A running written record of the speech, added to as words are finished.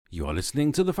You are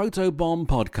listening to the Photobomb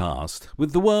Podcast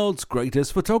with the world's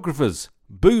greatest photographers,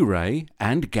 Boo Ray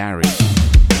and Gary.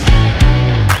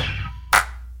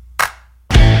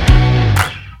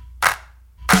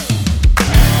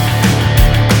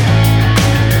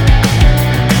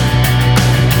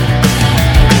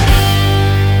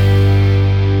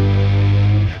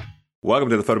 Welcome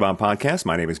to the Photobomb Podcast.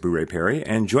 My name is Boo Ray Perry,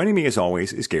 and joining me as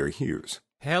always is Gary Hughes.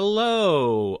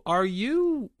 Hello. Are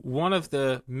you one of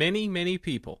the many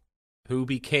people who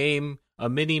became a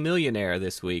mini millionaire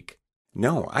this week?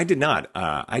 No, I did not.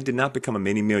 I did not become a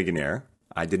mini millionaire.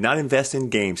 I did not invest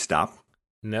in GameStop.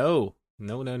 No.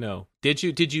 Did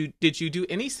you do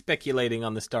any speculating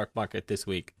on the stock market this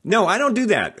week? No, I don't do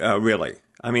that really.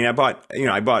 I mean, I bought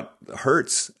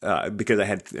Hertz because I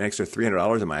had an extra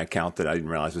 $300 in my account that I didn't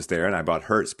realize was there, and I bought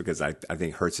Hertz because I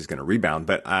think Hertz is going to rebound.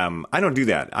 But I don't do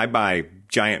that. I buy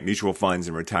giant mutual funds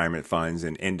and retirement funds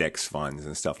and index funds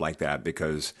and stuff like that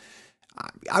because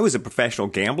I was a professional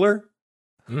gambler.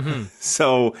 Mm-hmm.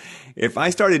 So if I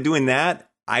started doing that,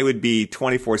 I would be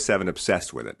 24/7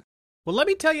 obsessed with it. Well, let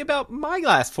me tell you about my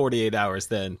last 48 hours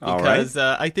then, because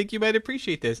I think you might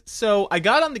appreciate this. So I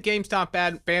got on the GameStop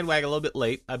bandwagon a little bit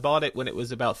late. I bought it when it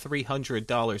was about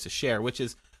 $300 a share, which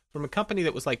is from a company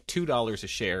that was like $2 a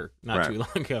share not too long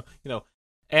ago.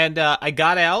 And I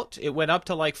got out. It went up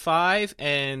to like $5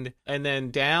 and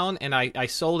then down, and I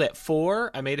sold at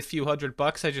 $4. I made a few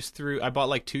 $100. I bought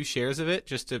like 2 shares of it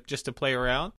just to play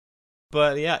around.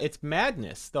 But yeah, it's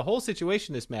madness. The whole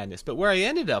situation is madness. But where I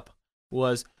ended up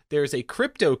was there's a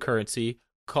cryptocurrency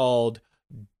called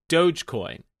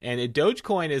Dogecoin. And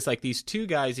Dogecoin is like these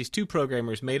two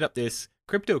programmers made up this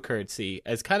cryptocurrency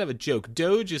as kind of a joke.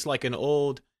 Doge is like an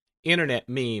old internet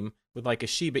meme with like a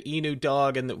Shiba Inu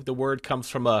dog, and the word comes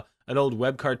from an old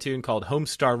web cartoon called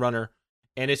Homestar Runner.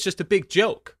 And it's just a big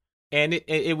joke. And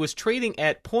it was trading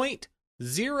at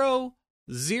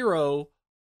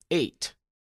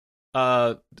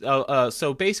 0.008.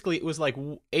 So basically it was like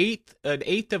an eighth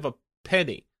of a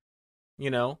penny.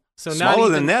 So smaller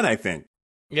than that, I think.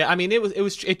 Yeah, I mean,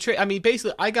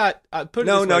 basically, I got put.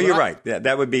 No, you're right. Yeah,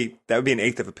 that would be an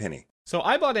eighth of a penny. So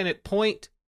I bought in at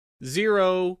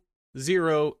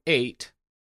 0.008,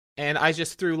 and I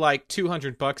just threw like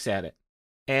 $200 at it,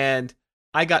 and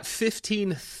I got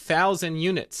 15,000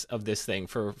 units of this thing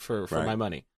for my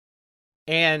money,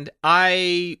 and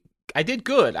I did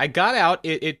good. I got out.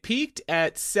 It peaked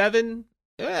at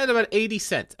about 80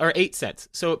 cents or 8 cents.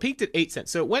 So it peaked at 8 cents.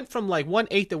 So it went from like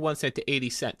 1/8 of 1 cent to 80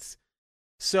 cents.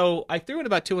 So I threw in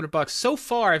about $200. So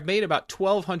far, I've made about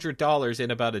 $1,200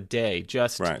 in about a day,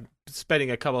 just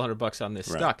spending a couple $100 on this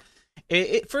stock.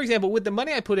 For example, with the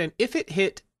money I put in, if it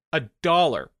hit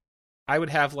 $1, I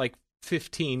would have like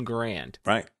 15 grand.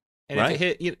 Right. And if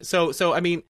it hit, so I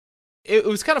mean, it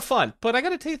was kind of fun. But I got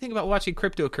to tell you, the thing about watching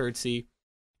cryptocurrency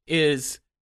is,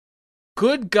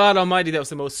 good God Almighty, that was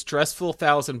the most stressful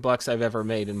 $1,000 I've ever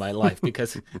made in my life,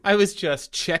 because I was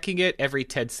just checking it every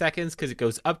 10 seconds because it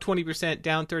goes up 20%,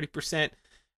 down 30%.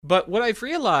 But what I've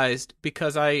realized,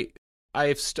 because I've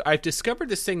discovered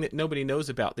this thing that nobody knows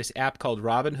about, this app called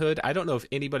Robinhood. I don't know if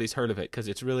anybody's heard of it because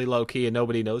it's really low key and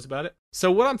nobody knows about it.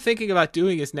 So what I'm thinking about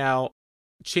doing is now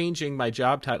changing my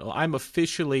job title. I'm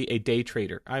officially a day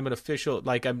trader. I'm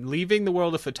leaving the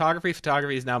world of photography.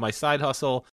 Photography is now my side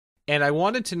hustle. And I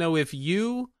wanted to know if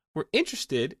you were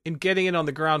interested in getting in on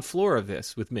the ground floor of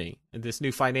this with me, in this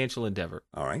new financial endeavor.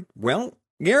 All right. Well,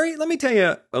 Gary, let me tell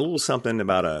you a little something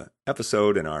about an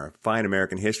episode in our fine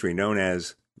American history known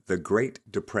as the Great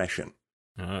Depression.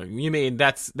 You mean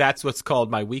that's what's called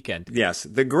my weekend? Yes.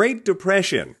 The Great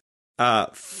Depression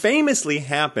famously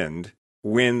happened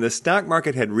when the stock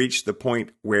market had reached the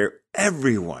point where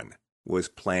everyone was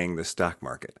playing the stock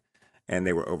market. And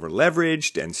they were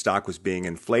over-leveraged, and stock was being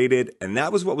inflated, and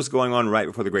that was what was going on right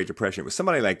before the Great Depression. It was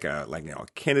somebody like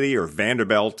Kennedy or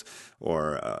Vanderbilt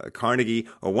or Carnegie,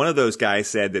 or one of those guys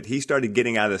said that he started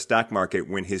getting out of the stock market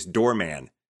when his doorman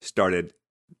started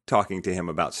talking to him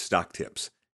about stock tips.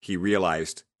 He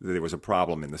realized that there was a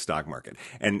problem in the stock market,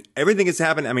 and everything that's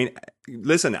happened. I mean,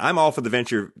 listen, I'm all for the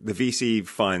VC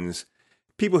funds.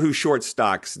 People who short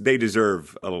stocks, they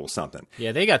deserve a little something.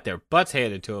 Yeah, they got their butts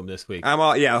handed to them this week.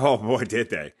 Oh boy,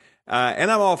 did they. And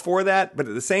I'm all for that. But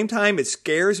at the same time, it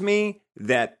scares me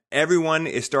that everyone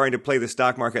is starting to play the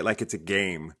stock market like it's a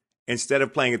game instead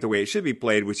of playing it the way it should be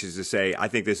played, which is to say, I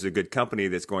think this is a good company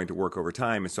that's going to work over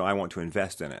time, and so I want to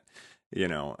invest in it.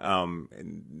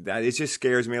 That it just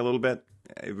scares me a little bit.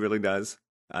 It really does.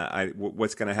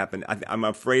 What's going to happen? I'm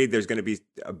afraid there's going to be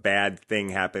a bad thing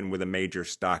happen with a major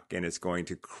stock, and it's going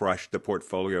to crush the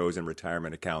portfolios and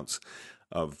retirement accounts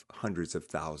of hundreds of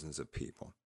thousands of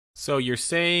people. So you're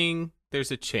saying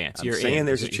There's a chance. I'm You're saying in,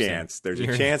 there's is a what you're chance. There's You're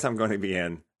a in. chance I'm going to be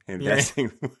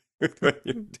investing with what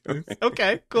you're doing.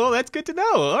 Okay, cool. That's good to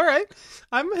know. All right.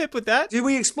 I'm hip with that. Should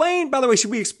we explain, by the way,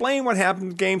 should we explain what happened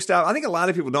with GameStop? I think a lot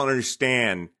of people don't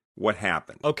understand what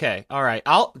happened. Okay, all right.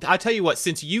 I'll tell you what,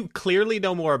 since you clearly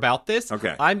know more about this,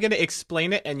 Okay. I'm going to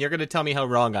explain it and you're going to tell me how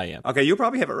wrong I am. Okay, you'll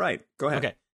probably have it right. Go ahead.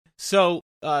 Okay. So,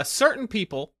 certain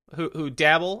people who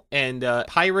dabble and have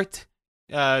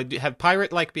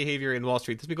pirate-like behavior in Wall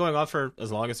Street, this has been going on for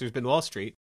as long as there's been Wall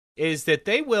Street, is that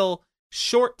they will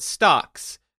short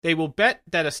stocks. They will bet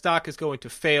that a stock is going to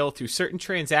fail through certain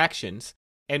transactions,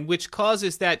 and which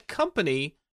causes that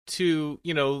company to,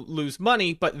 lose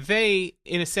money, but they,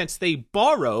 in a sense, they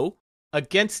borrow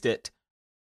against it,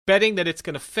 betting that it's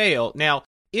going to fail. Now,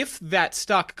 if that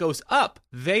stock goes up,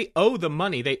 they owe the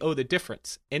money, they owe the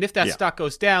difference. And if that stock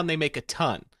goes down, they make a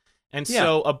ton. And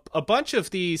so a bunch of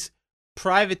these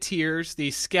privateers,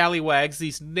 these scallywags,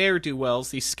 these ne'er-do-wells,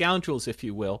 these scoundrels, if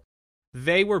you will,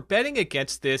 they were betting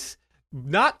against this,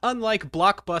 not unlike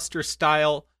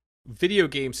Blockbuster-style video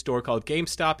game store called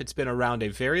GameStop. It's been around a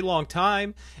very long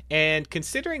time, and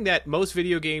considering that most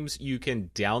video games you can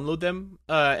download them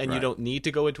and you don't need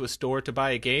to go into a store to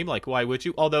buy a game, like why would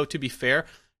you? Although to be fair,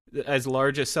 as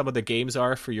large as some of the games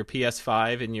are for your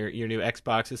PS5 and your new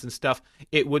Xboxes and stuff,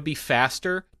 it would be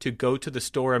faster to go to the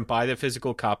store and buy the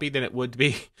physical copy than it would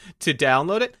be to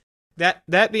download it.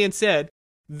 That being said,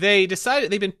 they decided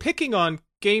they've been picking on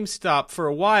GameStop for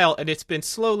a while, and it's been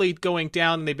slowly going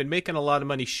down, and they've been making a lot of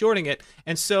money shorting it.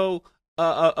 And so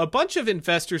a bunch of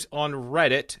investors on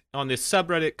Reddit, on this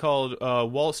subreddit called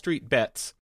Wall Street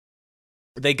Bets,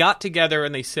 they got together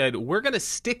and they said, we're going to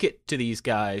stick it to these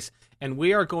guys, and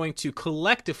we are going to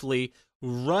collectively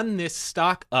run this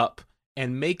stock up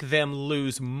and make them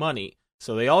lose money.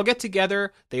 So they all get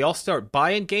together, they all start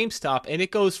buying GameStop, and it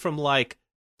goes from like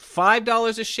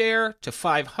 $5 a share to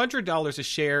 $500 a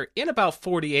share in about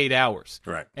 48 hours.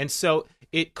 Right. And so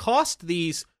it cost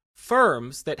these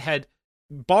firms that had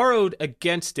borrowed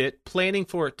against it, planning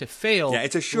for it to fail. Yeah,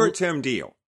 it's a short-term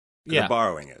deal. The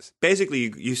borrowing is.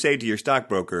 Basically, you say to your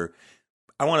stockbroker,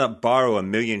 I want to borrow 1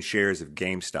 million shares of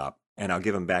GameStop, and I'll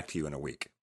give them back to you in a week.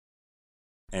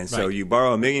 And so you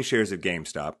borrow 1 million shares of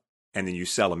GameStop, and then you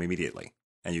sell them immediately,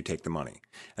 and you take the money.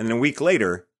 And then a week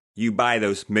later, you buy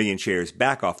those 1 million shares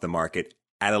back off the market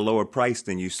at a lower price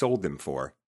than you sold them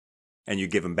for, and you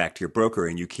give them back to your broker,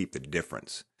 and you keep the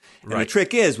difference. Right. And the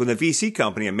trick is, when a VC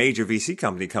company, a major VC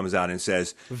company, comes out and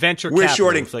says, venture we're capital,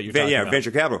 shorting,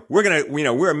 venture capital. We're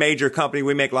gonna, we're a major company.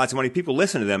 We make lots of money. People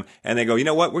listen to them, and they go, you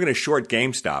know what? We're going to short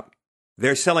GameStop.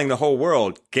 They're selling the whole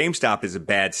world. GameStop is a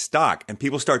bad stock, and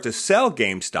people start to sell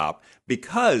GameStop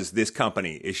because this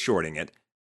company is shorting it,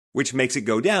 which makes it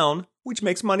go down, which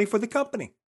makes money for the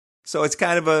company. So it's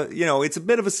kind of it's a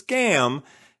bit of a scam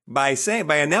by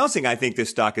announcing, I think this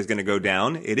stock is going to go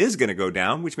down. It is going to go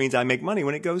down, which means I make money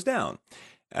when it goes down.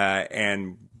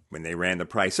 And when they ran the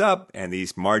price up, and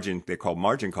these they're called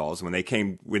margin calls, when they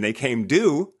came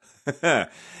due,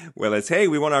 well, it's, hey,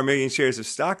 we want our 1 million shares of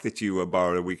stock that you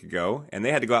borrowed a week ago, and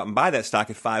they had to go out and buy that stock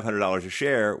at $500 a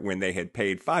share when they had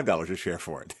paid $5 a share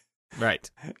for it.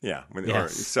 Right. Yeah.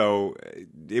 Yes. So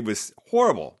it was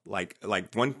horrible. Like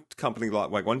one company,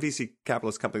 like one VC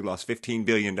capitalist company lost $15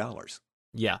 billion.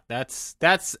 Yeah,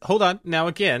 that's. Hold on. Now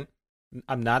again,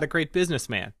 I'm not a great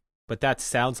businessman, but that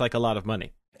sounds like a lot of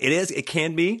money. It is. It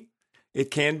can be.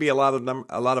 It can be a lot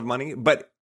of money.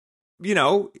 But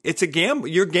it's a gamble.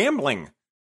 You're gambling.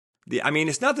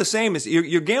 It's not the same as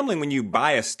you're gambling when you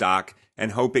buy a stock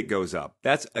and hope it goes up.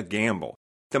 That's a gamble.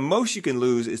 The most you can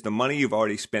lose is the money you've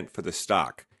already spent for the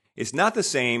stock. It's not the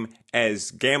same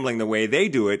as gambling the way they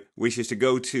do it, which is to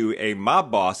go to a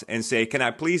mob boss and say, can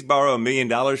I please borrow $1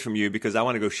 million from you because I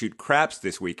want to go shoot craps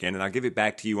this weekend and I'll give it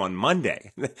back to you on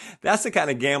Monday. That's the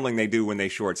kind of gambling they do when they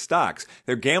short stocks.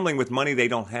 They're gambling with money they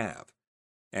don't have.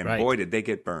 And boy, did they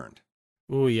get burned.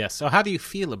 Oh, yes. So how do you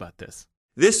feel about this?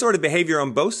 This sort of behavior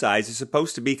on both sides is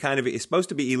supposed to be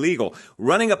illegal.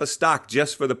 Running up a stock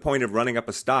just for the point of running up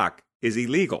a stock is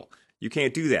illegal. You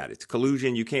can't do that. It's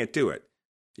collusion. You can't do it.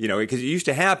 Because it used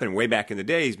to happen way back in the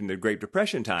days in the Great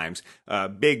Depression times.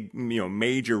 Big,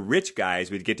 major rich guys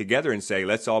would get together and say,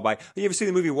 let's all buy. You ever see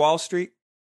the movie Wall Street?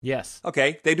 Yes.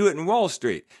 Okay. They do it in Wall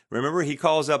Street. Remember, he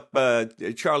calls up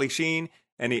Charlie Sheen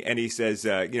and he says,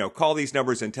 call these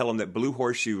numbers and tell them that Blue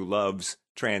Horseshoe loves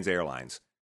Trans Airlines.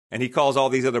 And he calls all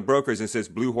these other brokers and says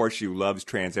Blue Horseshoe loves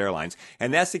Trans Airlines.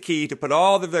 And that's the key to put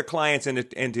all of their clients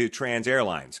into Trans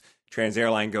Airlines. Trans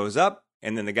Airline goes up,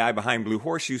 and then the guy behind Blue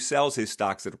Horseshoe sells his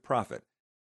stocks at a profit.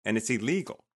 And it's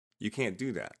illegal. You can't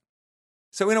do that.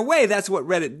 So in a way, that's what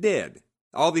Reddit did.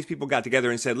 all these people got together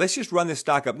and said, let's just run this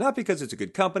stock up, not because it's a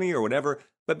good company or whatever,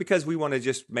 but because we want to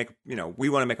just make, we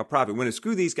want to make a profit. We want to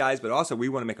screw these guys, but also we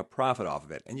want to make a profit off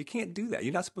of it. And you can't do that.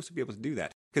 You're not supposed to be able to do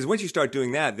that. Because once you start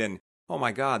doing that, then, oh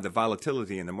my God, the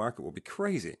volatility in the market will be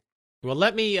crazy. Well,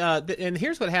 let me, and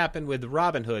here's what happened with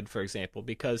Robinhood, for example,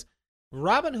 because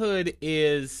Robinhood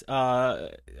is,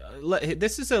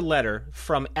 this is a letter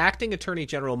from Acting Attorney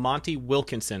General Monty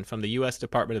Wilkinson from the U.S.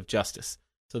 Department of Justice.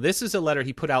 So this is a letter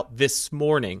he put out this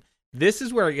morning. This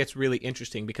is where it gets really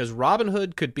interesting because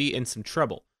Robinhood could be in some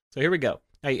trouble. So here we go.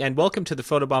 Hey, and welcome to the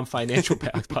Photobomb Financial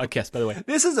Podcast, by the way.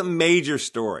 This is a major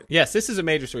story. Yes, this is a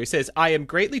major story. He says, I am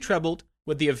greatly troubled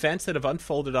with the events that have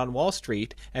unfolded on Wall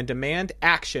Street and demand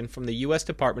action from the U.S.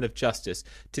 Department of Justice.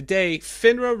 Today,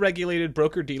 FINRA-regulated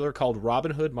broker-dealer called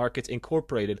Robinhood Markets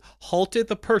Incorporated halted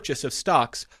the purchase of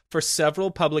stocks for several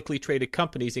publicly traded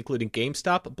companies, including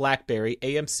GameStop, BlackBerry,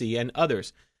 AMC, and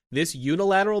others. This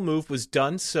unilateral move was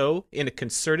done so in a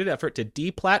concerted effort to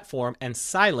deplatform and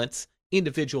silence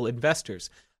individual investors.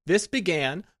 This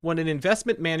began when an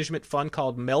investment management fund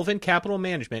called Melvin Capital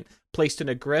Management placed an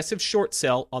aggressive short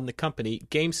sell on the company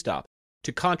GameStop.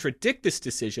 To contradict this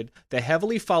decision, the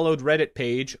heavily followed Reddit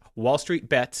page Wall Street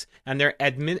Bets and their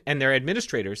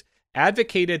administrators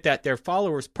advocated that their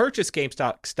followers purchase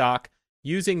GameStop stock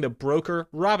using the broker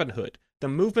Robinhood. The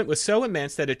movement was so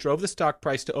immense that it drove the stock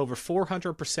price to over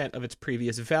 400% of its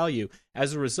previous value.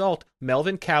 As a result,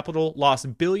 Melvin Capital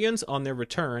lost billions on their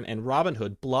return, and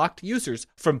Robinhood blocked users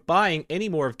from buying any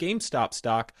more of GameStop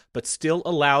stock, but still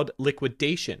allowed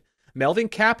liquidation. Melvin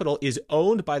Capital is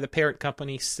owned by the parent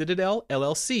company Citadel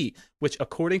LLC, which,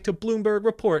 according to Bloomberg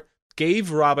Report,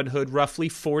 gave Robinhood roughly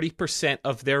 40%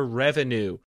 of their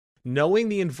revenue. Knowing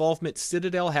the involvement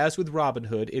Citadel has with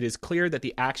Robinhood, it is clear that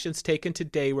the actions taken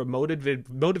today were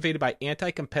motivated by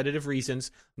anti-competitive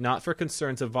reasons, not for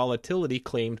concerns of volatility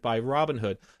claimed by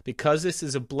Robinhood. Because this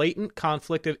is a blatant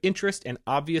conflict of interest and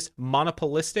obvious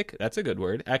monopolistic, that's a good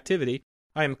word, activity,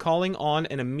 I am calling on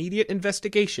an immediate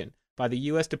investigation by the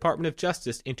U.S. Department of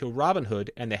Justice into Robinhood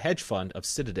and the hedge fund of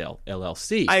Citadel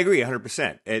LLC. I agree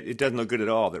 100%. It doesn't look good at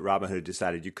all that Robinhood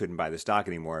decided you couldn't buy the stock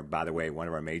anymore. And by the way, one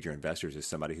of our major investors is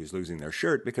somebody who's losing their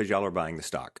shirt because y'all are buying the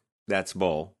stock. That's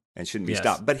bull and shouldn't be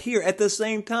stopped. But here, at the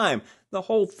same time, the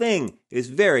whole thing is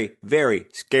very, very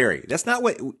scary. That's not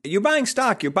what you're buying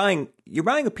stock. You're buying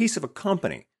a piece of a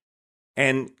company.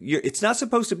 And it's not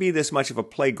supposed to be this much of a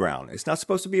playground. It's not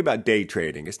supposed to be about day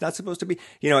trading. It's not supposed to be,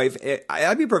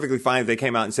 I'd be perfectly fine if they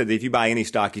came out and said that if you buy any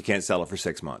stock, you can't sell it for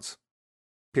 6 months.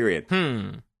 Period.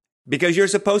 Because you're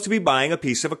supposed to be buying a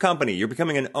piece of a company. You're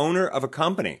becoming an owner of a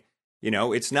company.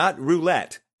 It's not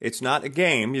roulette. It's not a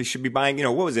game. You should be buying,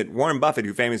 what was it? Warren Buffett,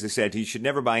 who famously said you should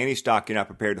never buy any stock you're not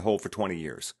prepared to hold for 20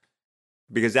 years.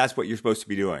 Because that's what you're supposed to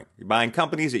be doing. You're buying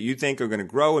companies that you think are going to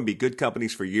grow and be good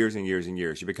companies for years and years and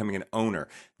years. You're becoming an owner.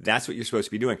 That's what you're supposed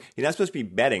to be doing. You're not supposed to be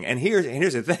betting. And here's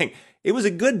the thing. It was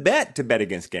a good bet to bet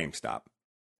against GameStop.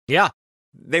 Yeah.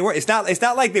 They were. It's not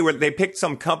like they picked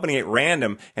some company at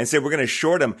random and said we're going to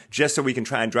short them just so we can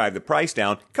try and drive the price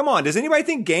down. Come on, does anybody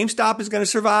think GameStop is going to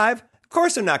survive? Of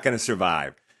course they're not going to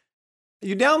survive.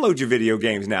 You download your video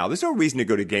games now. There's no reason to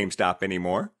go to GameStop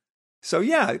anymore. So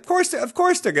yeah, of course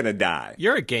they're going to die.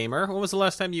 You're a gamer. When was the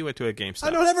last time you went to a GameStop?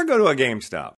 I don't ever go to a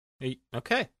GameStop.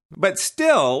 Okay. But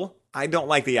still, I don't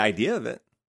like the idea of it.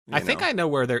 I think I know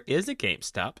where there is a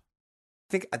GameStop.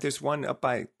 I think there's one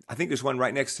there's one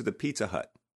right next to the Pizza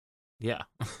Hut. Yeah.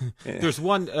 There's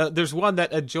one that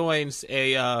adjoins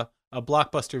a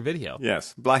Blockbuster Video.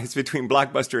 Yes. It's between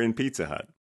Blockbuster and Pizza Hut.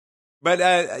 But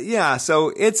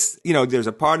so it's, there's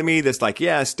a part of me that's like,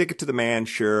 yeah, stick it to the man,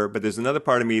 sure. But there's another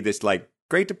part of me that's like,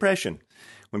 Great Depression.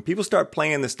 When people start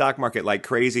playing the stock market like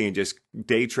crazy and just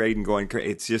day trade and going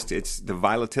crazy, it's the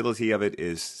volatility of it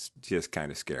is just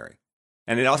kind of scary.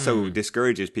 And it also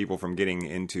discourages people from getting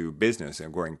into business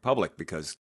and going public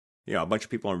because, a bunch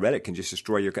of people on Reddit can just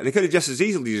destroy they could have just as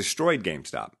easily destroyed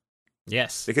GameStop.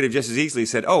 Yes. They could have just as easily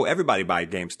said, oh, everybody buy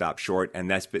GameStop short, and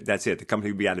that's it. The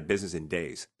company would be out of business in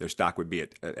days. Their stock would be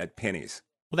at pennies.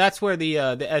 Well, that's where the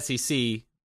SEC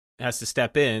has to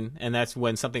step in, and that's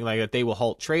when something like that, they will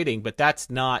halt trading, but that's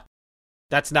not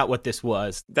what this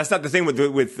was. That's not the thing with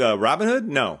Robinhood?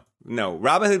 No.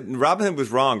 Robinhood was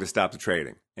wrong to stop the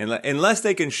trading. Unless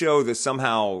they can show that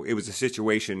somehow it was a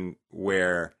situation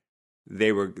where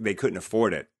they couldn't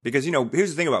afford it. Because,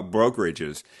 here's the thing about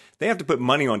brokerages. They have to put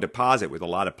money on deposit with a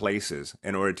lot of places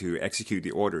in order to execute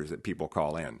the orders that people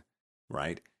call in,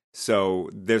 right? So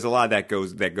there's a lot that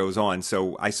goes on.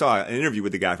 So I saw an interview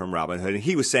with the guy from Robinhood, and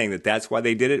he was saying that that's why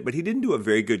they did it, but he didn't do a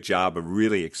very good job of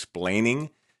really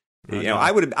explaining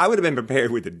I would have been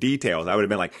prepared with the details. I would have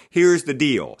been like, here's the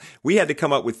deal. We had to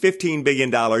come up with $15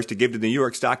 billion to give to the New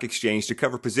York Stock Exchange to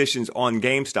cover positions on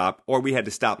GameStop, or we had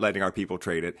to stop letting our people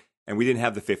trade it. And we didn't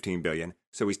have the $15 billion,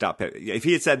 so we stopped. If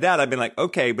he had said that, I'd been like,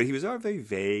 okay, but he was very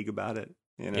vague about it.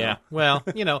 Yeah, well,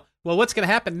 what's going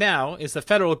to happen now is the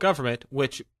federal government,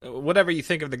 which, whatever you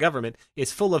think of the government,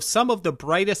 is full of some of the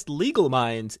brightest legal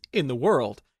minds in the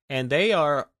world, and they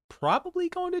are probably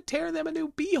going to tear them a new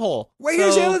beehole. Well,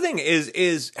 here's the other thing: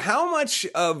 is how much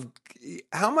of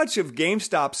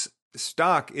GameStop's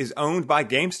stock is owned by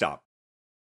GameStop?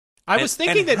 I was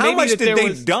thinking that how maybe much that did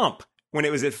they dump when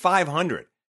it was at 500,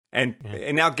 and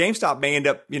now GameStop may end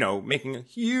up, making a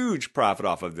huge profit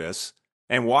off of this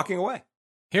and walking away.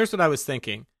 Here's what I was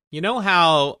thinking. You know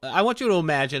how I want you to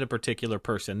imagine a particular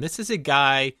person. This is a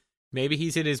guy, maybe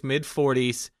he's in his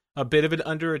mid-40s, a bit of an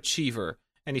underachiever.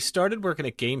 And he started working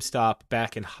at GameStop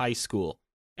back in high school.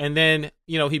 And then,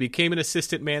 he became an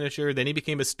assistant manager. Then he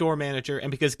became a store manager.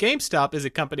 And because GameStop is a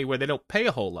company where they don't pay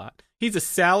a whole lot, he's a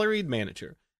salaried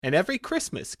manager. And every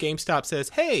Christmas, GameStop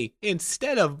says, hey,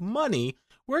 instead of money,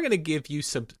 we're going to give you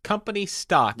some company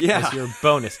stock as your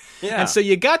bonus. And so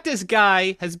you got this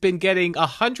guy has been getting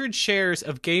 100 shares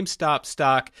of GameStop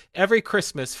stock every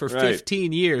Christmas for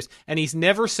 15 years. And he's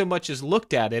never so much as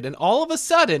looked at it. And all of a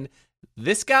sudden,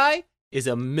 this guy is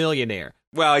a millionaire.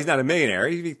 Well, he's not a millionaire.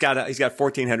 He's got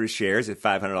 1,400 shares at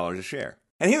 $500 a share.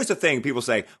 And here's the thing: people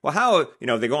say, "Well, how?"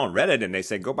 They go on Reddit and they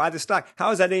say, "Go buy the stock."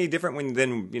 How is that any different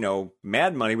than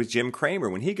Mad Money with Jim Cramer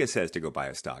when he says to go buy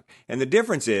a stock? And the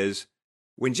difference is,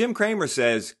 when Jim Cramer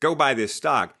says, "Go buy this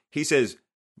stock," he says,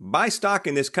 "Buy stock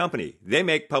in this company. They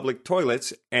make public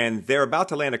toilets, and they're about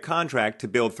to land a contract to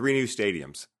build 3 new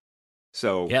stadiums.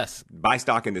 So, buy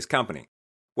stock in this company."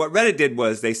 What Reddit did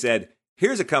was they said,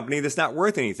 here's a company that's not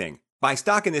worth anything. Buy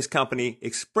stock in this company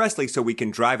expressly so we can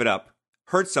drive it up,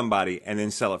 hurt somebody, and then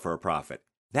sell it for a profit.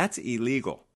 That's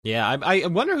illegal. Yeah, I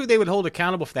wonder who they would hold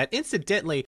accountable for that.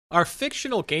 Incidentally, our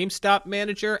fictional GameStop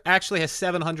manager actually has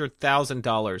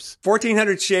 $700,000.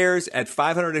 1,400 shares at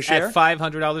 $500 a share? At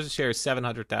 $500 a share is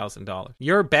 $700,000.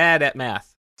 You're bad at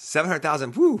math.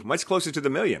 700,000, whew, much closer to the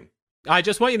million. I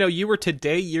just want you to know you were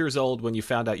today years old when you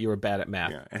found out you were bad at math.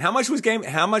 Yeah. And how much was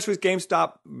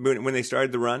GameStop when they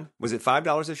started the run? Was it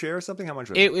 $5 a share or something? How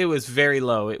much was it? It was very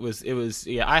low. It was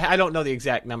I don't know the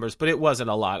exact numbers, but it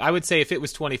wasn't a lot. I would say if it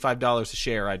was $25 a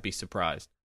share, I'd be surprised.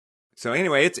 So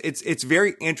anyway, it's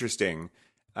very interesting,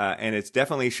 and it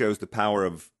definitely shows the power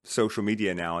of social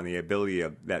media now and the ability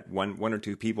of that one or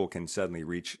two people can suddenly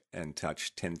reach and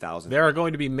touch 10,000. There are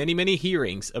going to be many, many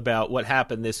hearings about what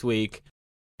happened this week.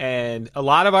 And a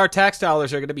lot of our tax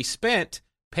dollars are going to be spent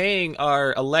paying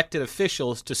our elected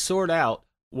officials to sort out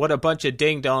what a bunch of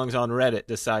ding-dongs on Reddit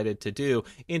decided to do.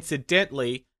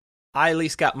 Incidentally, I at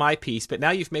least got my piece, but now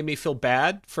you've made me feel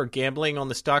bad for gambling on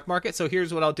the stock market. So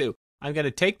here's what I'll do. I'm going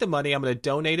to take the money. I'm going to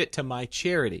donate it to my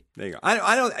charity. There you go.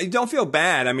 I don't feel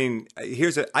bad. I mean,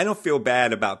 I don't feel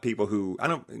bad about people who, I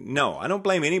don't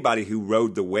blame anybody who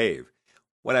rode the wave.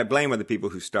 What I blame are the people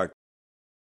who start.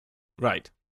 Right.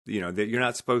 You're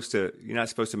not supposed to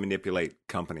manipulate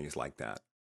companies like that.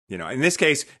 In this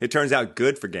case, it turns out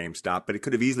good for GameStop, but it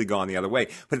could have easily gone the other way.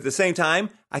 But at the same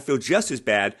time, I feel just as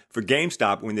bad for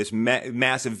GameStop when this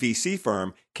massive VC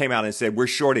firm came out and said, we're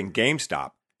shorting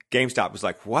GameStop. GameStop was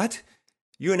like, what?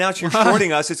 You announced you're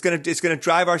shorting us. It's going to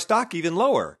drive our stock even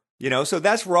lower. So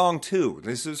that's wrong too.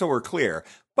 So we're clear.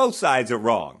 Both sides are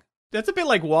wrong. That's a bit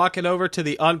like walking over to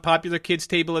the unpopular kids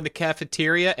table in the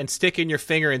cafeteria and sticking your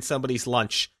finger in somebody's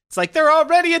lunch. It's like, they're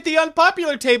already at the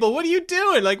unpopular table. What are you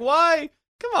doing? Like, why?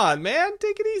 Come on, man.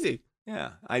 Take it easy.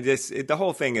 Yeah. The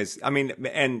whole thing is,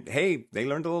 and hey, they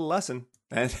learned a little lesson.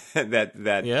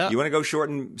 that you want to go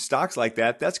shorting stocks like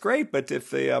that, that's great. But if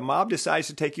the mob decides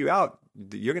to take you out,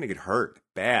 you're going to get hurt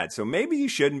bad. So maybe you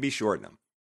shouldn't be shorting them.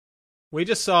 We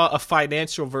just saw a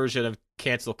financial version of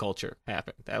cancel culture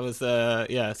happen. That was,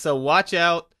 so watch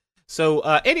out. So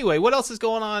anyway, what else is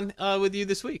going on with you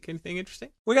this week? Anything interesting?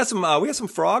 We got some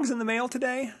frogs in the mail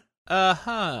today.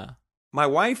 Uh-huh. My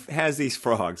wife has these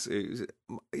frogs. Here's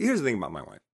the thing about my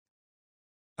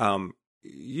wife.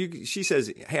 She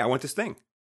says, hey, I want this thing.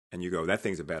 And you go, that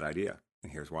thing's a bad idea.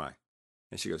 And here's why.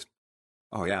 And she goes,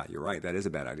 oh yeah, you're right. That is a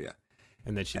bad idea.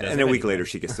 And then she does. And a week later,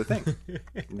 she gets the thing.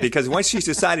 Because once she's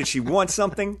decided she wants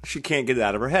something, she can't get it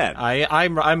out of her head.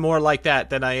 I'm more like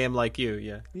that than I am like you.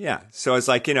 Yeah. Yeah. So it's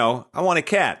like, I want a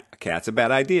cat. A cat's a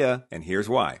bad idea. And here's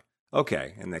why.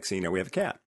 Okay. And next thing you know, we have a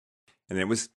cat. And then it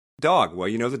was dog. Well,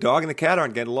 the dog and the cat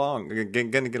aren't going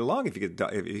to get along if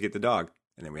you get the dog.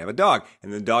 And then we have a dog.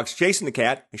 And the dog's chasing the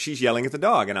cat and she's yelling at the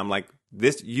dog. And I'm like,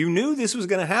 you knew this was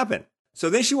going to happen. So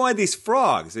then she wanted these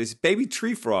frogs, these baby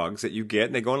tree frogs that you get,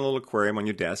 and they go in a little aquarium on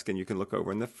your desk, and you can look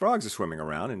over, and the frogs are swimming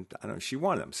around, and I don't know, she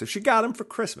wanted them. So she got them for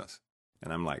Christmas.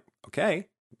 And I'm like, okay,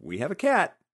 we have a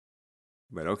cat,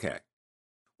 but okay.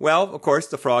 Well, of course,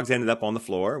 the frogs ended up on the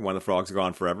floor. One of the frogs are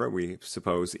gone forever, we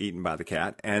suppose, eaten by the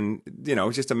cat. And,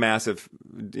 it's just a massive,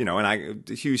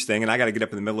 a huge thing. And I got to get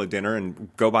up in the middle of dinner and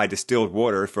go buy distilled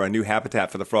water for a new habitat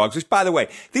for the frogs, which, by the way,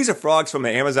 these are frogs from the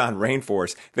Amazon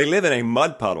rainforest. They live in a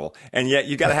mud puddle, and yet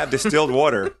you got to have distilled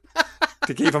water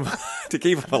to keep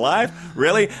them alive.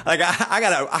 Really? Like I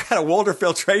got a water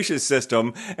filtration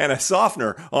system and a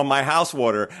softener on my house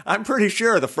water. I'm pretty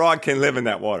sure the frog can live in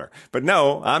that water. But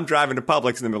no, I'm driving to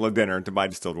Publix in the middle of dinner to buy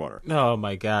distilled water. Oh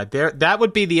my God. That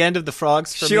would be the end of the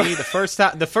frogs for me.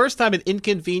 The first time it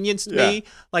inconvenienced me,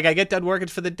 like I get done working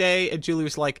for the day and Julie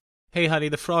was like, "Hey honey,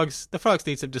 the frogs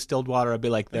need some distilled water." I'd be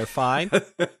like, "They're fine."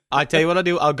 I tell you what I'll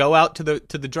do. I'll go out to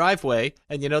the driveway,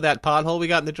 and that pothole we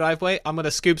got in the driveway? I'm going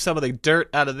to scoop some of the dirt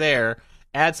out of there,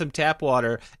 add some tap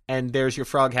water, and there's your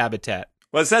frog habitat.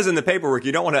 Well, it says in the paperwork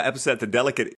you don't want to upset the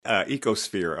delicate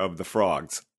ecosphere of the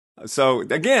frogs. So,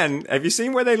 again, have you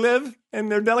seen where they live in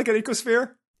their delicate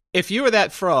ecosphere? If you were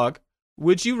that frog,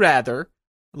 would you rather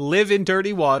live in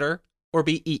dirty water or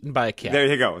be eaten by a cat? There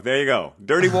you go.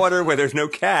 Dirty water where there's no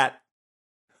cat,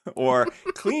 or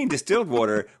clean distilled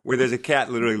water where there's a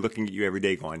cat literally looking at you every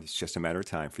day going, "It's just a matter of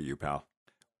time for you, pal.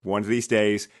 One of these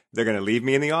days, they're going to leave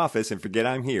me in the office and forget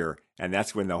I'm here, and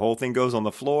that's when the whole thing goes on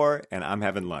the floor and I'm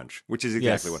having lunch," which is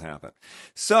exactly what happened.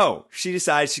 So she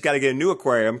decides she's got to get a new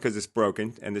aquarium because it's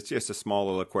broken, and it's just a small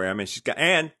little aquarium,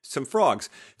 and some frogs.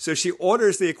 So she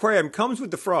orders the aquarium, comes with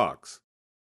the frogs.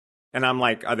 And I'm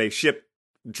like, are they shipped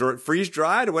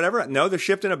freeze-dried or whatever? No, they're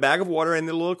shipped in a bag of water in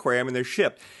the little aquarium, and they're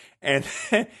shipped. And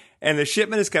the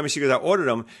shipment is coming. She goes, "I ordered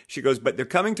them." She goes, "But they're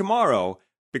coming tomorrow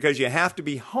because you have to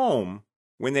be home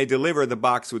when they deliver the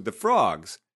box with the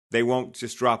frogs. They won't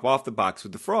just drop off the box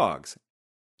with the frogs."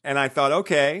 And I thought,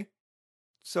 okay,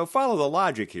 so follow the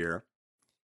logic here.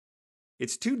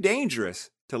 It's too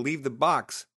dangerous to leave the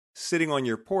box sitting on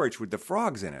your porch with the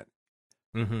frogs in it.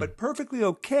 Mm-hmm. But perfectly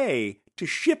okay to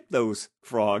ship those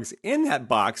frogs in that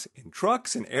box in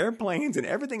trucks and airplanes and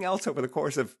everything else over the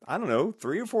course of,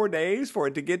 3 or 4 days for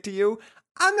it to get to you.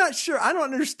 I'm not sure. I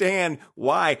don't understand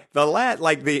why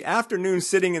the afternoon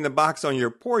sitting in the box on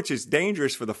your porch is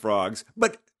dangerous for the frogs,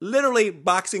 but literally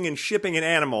boxing and shipping an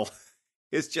animal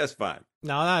is just fine.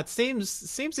 No, that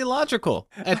seems illogical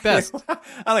at best.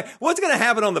 I'm like, what's going to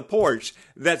happen on the porch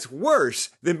that's worse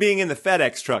than being in the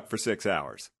FedEx truck for 6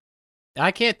 hours?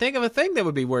 I can't think of a thing that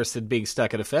would be worse than being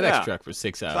stuck in a FedEx truck for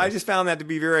 6 hours. So I just found that to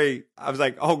be I was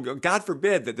like, oh, God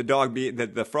forbid that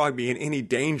the frog be in any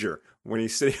danger when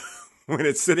he's sitting, when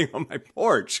it's sitting on my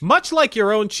porch. Much like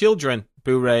your own children,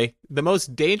 Boo-Ray, the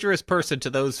most dangerous person to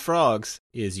those frogs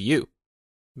is you.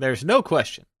 There's no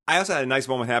question. I also had a nice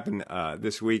moment happen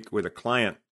this week with a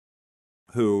client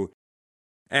who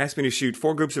asked me to shoot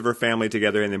 4 groups of her family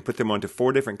together and then put them onto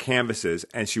 4 different canvases,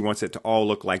 and she wants it to all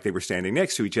look like they were standing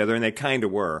next to each other, and they kind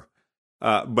of were.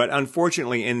 But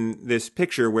unfortunately, in this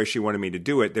picture where she wanted me to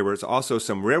do it, there was also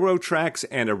some railroad tracks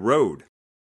and a road.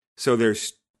 So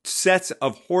there's sets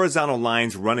of horizontal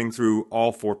lines running through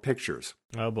all 4 pictures.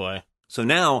 Oh, boy. So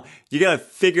now you got to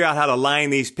figure out how to line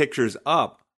these pictures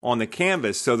up on the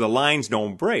canvas so the lines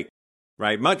don't break,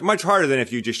 right? Much harder than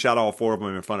if you just shot all 4 of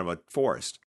them in front of a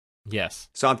forest. Yes.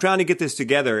 So I'm trying to get this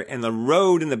together, and the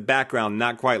road in the background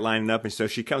not quite lining up. And so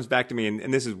she comes back to me,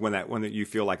 and this is when that you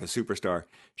feel like a superstar.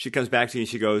 She comes back to me and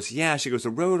she goes,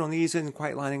 the road on these isn't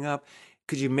quite lining up.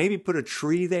 Could you maybe put a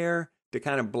tree there to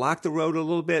kind of block the road a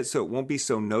little bit so it won't be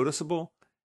so noticeable?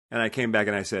 And I came back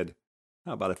and I said,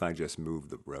 how about if I just move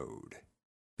the road?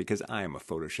 Because I am a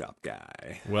Photoshop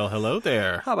guy. Well, hello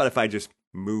there. How about if I just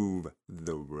move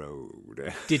the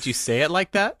road? Did you say it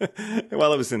like that?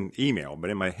 Well, it was an email,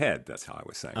 but in my head, that's how I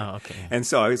was saying it. Oh, okay. And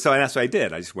so that's what I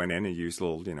did. I just went in and used a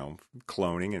little,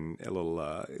 cloning and a little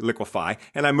liquify,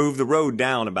 and I moved the road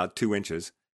down about 2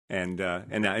 inches. And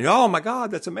oh my God,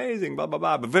 that's amazing, blah, blah,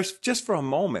 blah. But just for a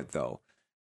moment, though,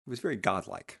 it was very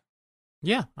godlike.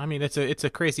 Yeah, I mean, it's a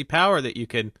crazy power that you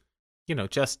can,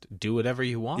 just do whatever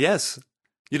you want. Yes.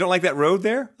 You don't like that road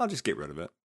there? I'll just get rid of it.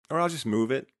 Or I'll just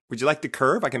move it. Would you like to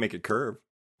curve? I can make it curve.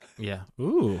 Yeah.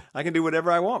 Ooh. I can do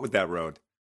whatever I want with that road.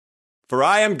 For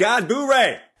I am God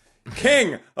Boo-Ray,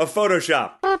 king of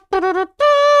Photoshop.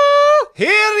 Hear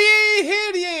ye,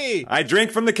 hear ye. I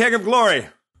drink from the keg of glory.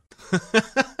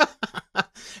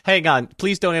 Hang on.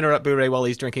 Please don't interrupt Boo-Ray while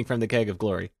he's drinking from the keg of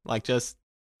glory.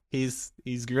 He's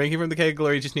drinking from the keg of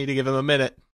glory. You just need to give him a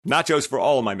minute. Nachos for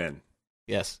all of my men.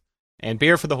 Yes. And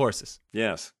beer for the horses.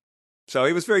 Yes. So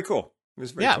it was very cool. It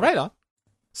was very cool. Right on.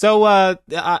 So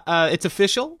it's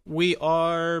official. We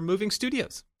are moving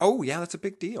studios. Oh, yeah, that's a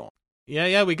big deal.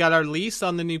 Yeah, we got our lease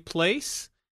on the new place.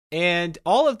 And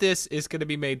all of this is going to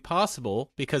be made possible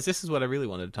because this is what I really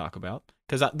wanted to talk about.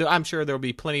 Because I'm sure there will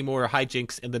be plenty more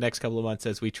hijinks in the next couple of months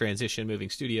as we transition moving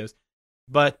studios.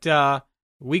 But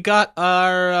we got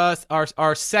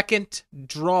our second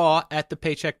draw at the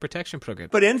Paycheck Protection Program.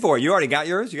 Put in for it. You already got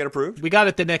yours? You got approved? We got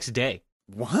it the next day.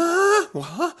 What?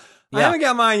 I haven't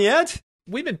got mine yet.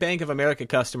 We've been Bank of America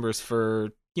customers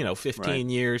for 15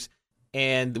 years,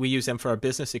 and we use them for our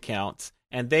business accounts.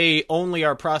 And they only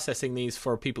are processing these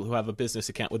for people who have a business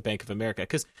account with Bank of America.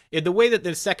 Because the way that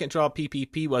the second draw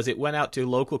PPP was, it went out to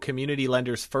local community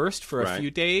lenders first for a few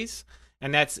days,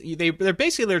 and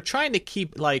they're trying to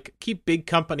keep big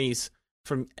companies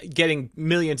from getting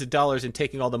millions of dollars and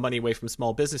taking all the money away from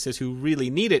small businesses who really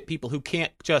need it. People who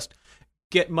can't just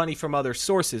get money from other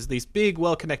sources. These big,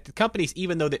 well-connected companies,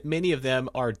 even though that many of them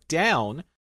are down,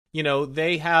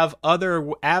 they have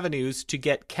other avenues to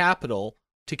get capital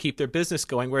to keep their business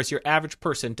going, whereas your average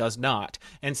person does not.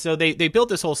 And so they built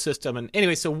this whole system. And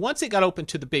anyway, so once it got open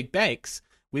to the big banks,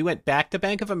 we went back to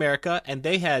Bank of America, and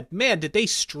did they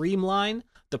streamline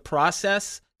the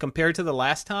process compared to the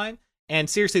last time? And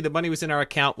seriously, the money was in our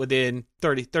account within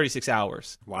 36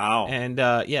 hours. Wow. And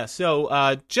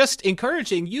so just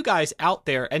encouraging you guys out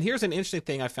there. And here's an interesting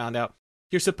thing I found out.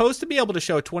 You're supposed to be able to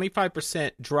show a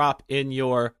 25% drop in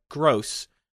your gross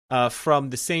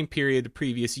from the same period the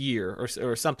previous year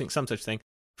or some such thing.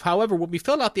 However, when we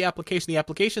filled out the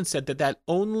application said that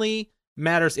only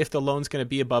matters if the loan's going to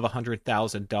be above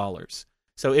 $100,000.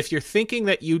 So if you're thinking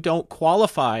that you don't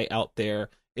qualify out there,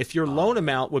 if your loan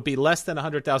amount would be less than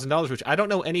 $100,000, which I don't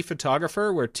know any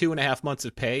photographer where 2.5 months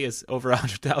of pay is over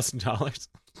 $100,000,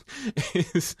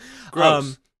 is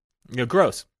gross.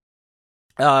 Gross.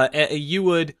 You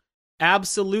would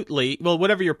absolutely,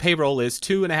 whatever your payroll is,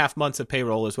 2.5 months of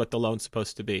payroll is what the loan's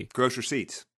supposed to be. Gross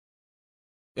receipts.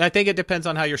 I think it depends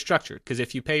on how you're structured. Because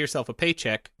if you pay yourself a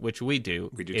paycheck, which we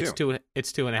do, it's too.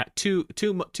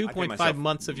 2.5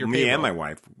 months of your payroll. Me and my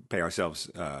wife pay ourselves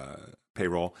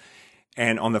payroll.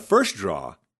 And on the first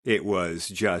draw, it was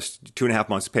just 2.5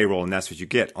 months payroll, and that's what you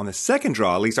get. On the second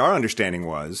draw, at least our understanding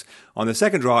was, on the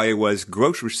second draw, it was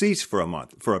gross receipts for a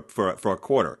month, for a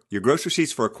quarter. Your gross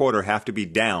receipts for a quarter have to be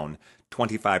down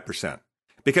 25%.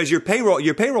 Because your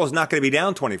payroll is not going to be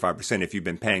down 25% if you've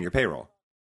been paying your payroll.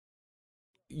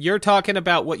 You're talking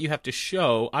about what you have to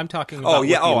show. I'm talking about what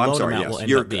the loan amount will end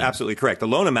You're up being. absolutely correct. The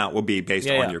loan amount will be based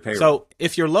on your payroll. So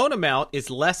if your loan amount is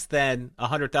less than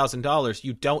 $100,000,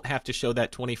 you don't have to show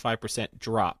that 25%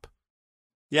 drop.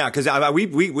 Yeah, because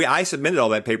I submitted all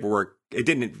that paperwork.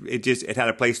 It had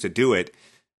a place to do it.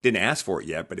 Didn't ask for it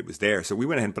yet, but it was there. So we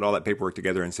went ahead and put all that paperwork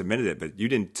together and submitted it. But you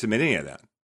didn't submit any of that.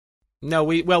 No,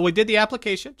 we did the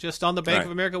application just on the Bank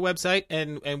of America website,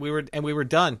 and we were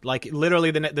done. Like literally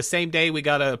the same day we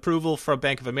got approval from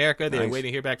Bank of America. They were waiting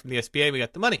to hear back from the SBA. We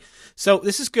got the money, so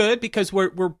this is good because we're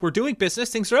doing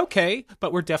business. Things are okay,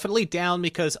 but we're definitely down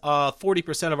because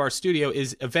 40% of our studio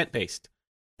is event based,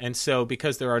 and so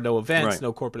because there are no events,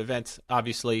 no corporate events,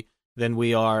 obviously, then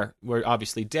we're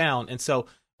obviously down. And so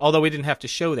although we didn't have to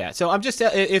show that, so I'm just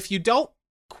if you don't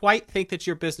quite think that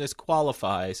your business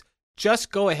qualifies,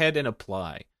 just go ahead and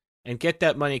apply and get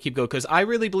that money and keep going. Because I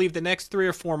really believe the next 3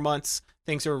 or 4 months,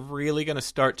 things are really going to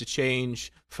start to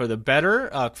change for the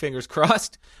better. Fingers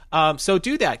crossed. So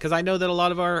do that, because I know that a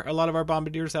lot of our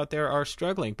bombardiers out there are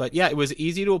struggling. But yeah, it was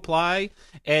easy to apply,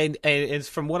 and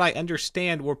from what I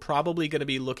understand, we're probably going to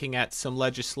be looking at some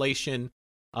legislation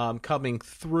coming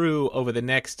through over the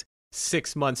next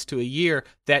 6 months to a year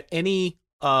that any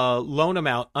loan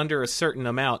amount under a certain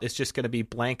amount is just going to be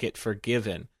blanket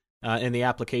forgiven. And the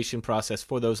application process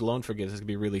for those loan forgiveness is going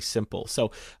to be really simple.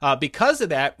 So because of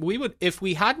that, if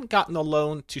we hadn't gotten a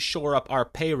loan to shore up our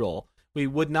payroll, we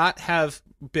would not have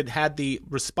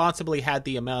responsibly had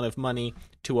the amount of money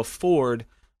to afford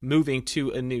moving to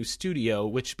a new studio,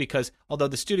 because although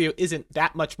the studio isn't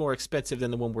that much more expensive than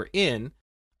the one we're in,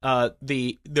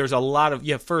 there's a lot of,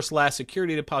 you have first, last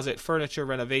security deposit, furniture,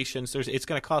 renovations. It's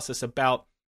going to cost us about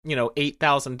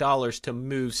 $8,000 to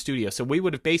move studio. So we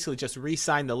would have basically just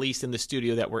re-signed the lease in the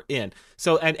studio that we're in.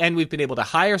 So and we've been able to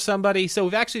hire somebody. So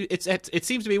we've actually it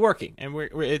seems to be working, and we're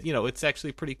it's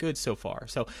actually pretty good so far.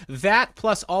 So that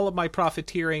plus all of my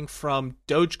profiteering from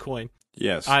Dogecoin,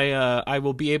 yes, I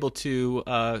will be able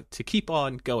to keep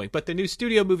on going. But the new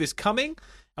studio move is coming.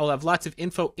 I will have lots of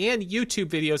info and YouTube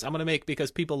videos I'm going to make, because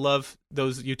people love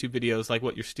those YouTube videos, like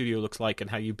what your studio looks like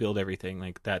and how you build everything.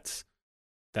 Like that's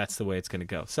the way it's going to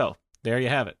go. So there you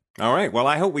have it. All right. Well,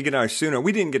 I hope we get ours sooner.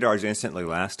 We didn't get ours instantly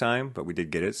last time, but we did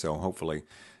get it. So hopefully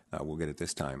we'll get it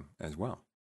this time as well.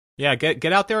 Yeah,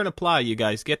 get out there and apply, you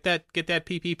guys. Get that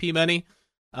PPP money.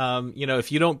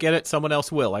 If you don't get it, someone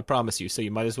else will, I promise you. So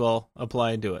you might as well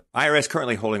apply and do it. IRS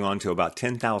currently holding on to about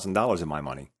 $10,000 of my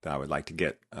money that I would like to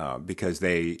get because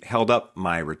they held up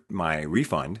my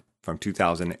refund from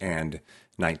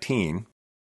 2019.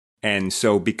 And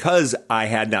so because I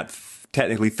had not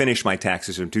technically finished my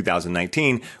taxes from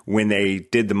 2019, when they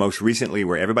did the most recently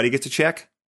where everybody gets a check.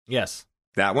 Yes.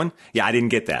 That one? Yeah, I didn't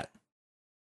get that.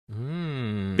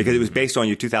 Because it was based on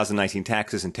your 2019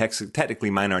 taxes, and technically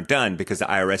mine aren't done because the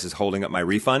IRS is holding up my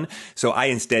refund. So I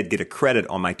instead get a credit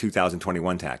on my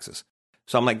 2021 taxes.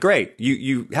 So I'm like, great,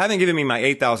 you haven't given me my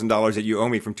 $8,000 that you owe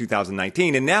me from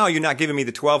 2019, and now you're not giving me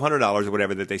the $1,200 or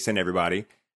whatever that they send everybody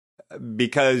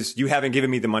because you haven't given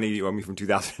me the money you owe me from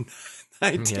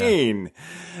 2019. Yeah.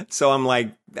 So I'm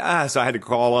like, so I had to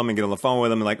call them and get on the phone with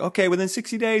them and like, okay, within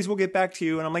 60 days, we'll get back to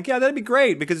you. And I'm like, yeah, that'd be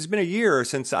great because it's been a year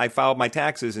since I filed my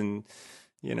taxes and,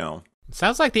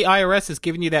 Sounds like the IRS is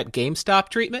giving you that GameStop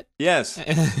treatment. Yes.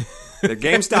 They're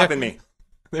GameStopping me.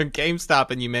 They're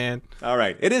GameStopping you, man. All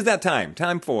right. It is that time.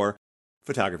 Time for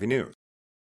Photography News.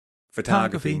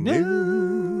 Photography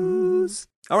News.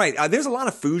 All right. There's a lot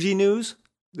of Fuji news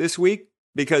this week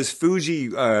because Fuji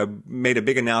made a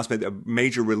big announcement of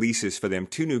major releases for them.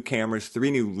 2 new cameras,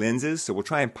 3 new lenses. So we'll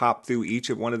try and pop through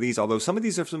each of one of these, although some of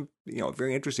these are some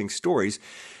very interesting stories.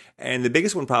 And the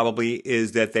biggest one probably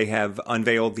is that they have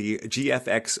unveiled the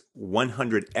GFX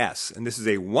 100S. And this is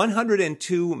a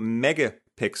 102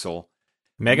 megapixel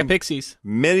Megapixies.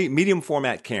 Medium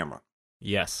format camera.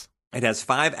 Yes. It has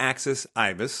 5-axis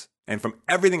IBIS. And from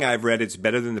everything I've read, it's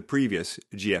better than the previous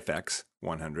GFX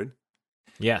 100.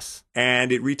 Yes.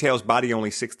 And it retails body only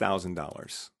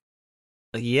 $6,000.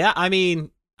 Yeah, I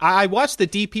mean, I watched the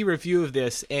DP review of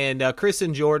this, and Chris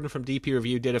and Jordan from DP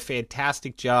Review did a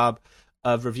fantastic job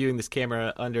of reviewing this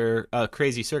camera under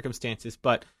crazy circumstances.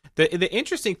 But the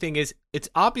interesting thing is, it's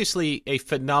obviously a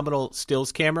phenomenal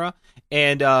stills camera.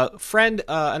 And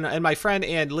and my friend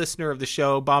and listener of the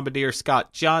show, Bombardier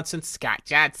Scott Johnson,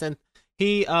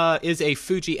 he is a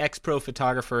Fuji X Pro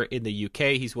photographer in the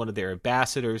UK. He's one of their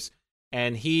ambassadors.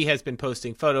 And he has been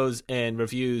posting photos and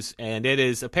reviews, and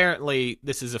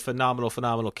this is a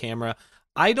phenomenal camera.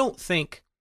 I don't think,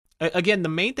 again, the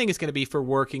main thing is going to be for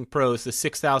working pros. The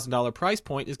 $6,000 price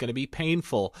point is going to be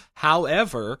painful.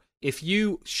 However, if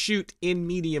you shoot in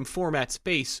medium format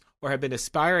space or have been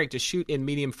aspiring to shoot in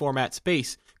medium format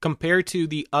space, compared to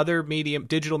the other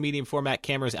digital medium format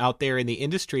cameras out there in the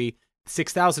industry,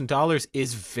 $6,000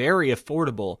 is very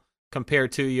affordable.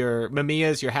 Compared to your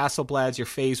Mamiyas, your Hasselblads, your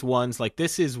Phase 1s. Like,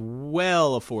 this is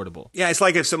well affordable. Yeah, it's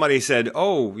like if somebody said,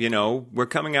 we're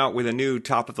coming out with a new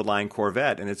top-of-the-line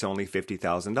Corvette, and it's only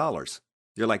 $50,000.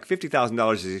 You're like,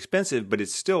 $50,000 is expensive, but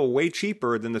it's still way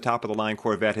cheaper than the top-of-the-line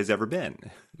Corvette has ever been.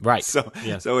 Right. So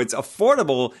it's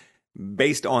affordable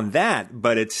based on that,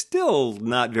 but it's still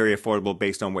not very affordable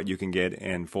based on what you can get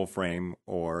in full frame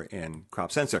or in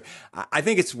crop sensor. I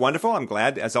think it's wonderful. I'm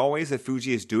glad, as always, that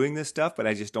Fuji is doing this stuff, but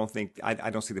I just don't think, I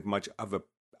don't see much of a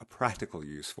practical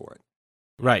use for it.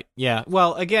 Right. Yeah.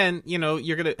 Well, again,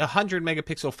 you're going to, 100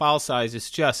 megapixel file size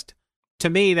is just, to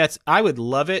me, I would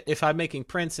love it if I'm making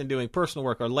prints and doing personal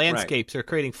work or landscapes or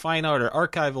creating fine art or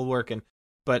archival work.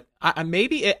 But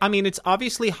it's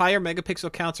obviously higher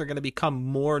megapixel counts are going to become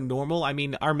more normal. I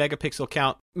mean, our megapixel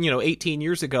count, 18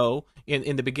 years ago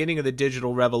in the beginning of the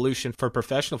digital revolution for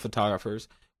professional photographers,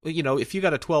 if you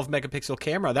got a 12 megapixel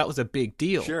camera, that was a big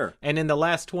deal. Sure. And in the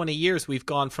last 20 years, we've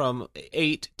gone from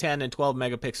 8, 10, and 12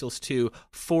 megapixels to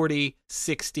 40,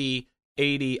 60,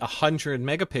 80, 100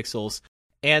 megapixels.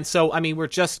 And so, we're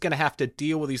just going to have to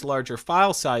deal with these larger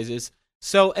file sizes.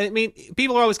 So,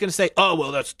 people are always going to say, oh,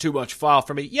 well, that's too much file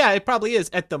for me. Yeah, it probably is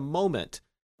at the moment.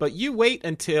 But you wait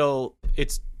until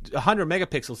it's 100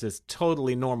 megapixels is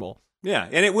totally normal. Yeah,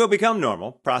 and it will become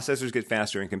normal. Processors get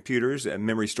faster in computers, and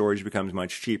memory storage becomes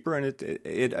much cheaper, and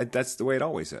it that's the way it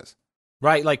always is.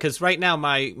 Right, because right now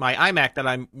my iMac that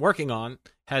I'm working on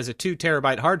has a 2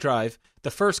 terabyte hard drive.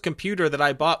 The first computer that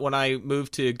I bought when I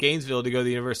moved to Gainesville to go to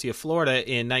the University of Florida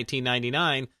in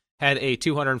 1999 had a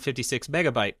 256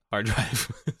 megabyte hard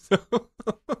drive.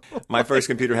 My first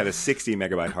computer had a 60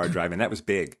 megabyte hard drive, and that was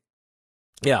big.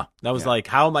 Yeah, that was like,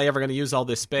 how am I ever going to use all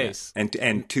this space? Yeah.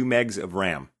 And 2 megs of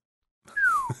RAM.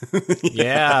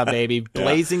 Yeah, baby.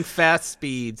 Blazing fast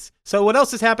speeds. So what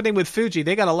else is happening with Fuji?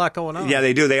 They got a lot going on. Yeah,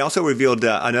 they do. They also revealed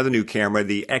another new camera,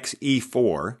 the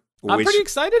XE4. I'm pretty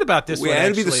excited about this one,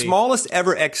 It'll be the smallest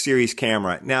ever X-series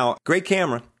camera. Now, great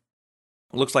camera.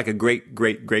 Looks like a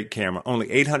great camera. Only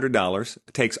 $800.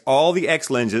 It takes all the X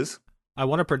lenses. I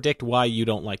want to predict why you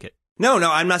don't like it. No,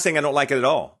 I'm not saying I don't like it at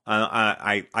all.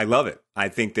 I love it. I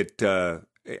think that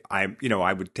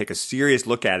I would take a serious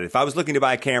look at it. If I was looking to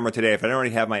buy a camera today, if I don't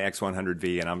already have my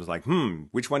X100V and I was like,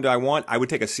 which one do I want? I would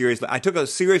take a serious look. I took a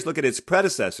serious look at its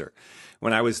predecessor.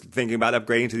 When I was thinking about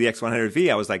upgrading to the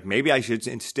X100V, I was like, maybe I should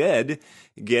instead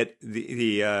get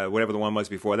the whatever the one was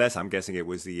before this. I'm guessing it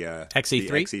was the XE3.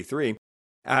 The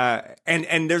XE3.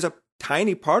 And there's a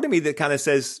tiny part of me that kind of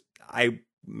says,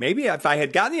 maybe if I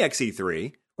had gotten the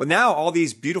XE3, well, now all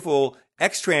these beautiful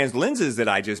X-Trans lenses that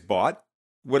I just bought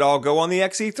would all go on the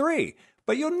XE3.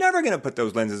 But you're never going to put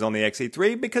those lenses on the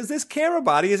XE3 because this camera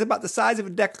body is about the size of a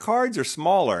deck of cards or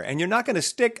smaller, and you're not going to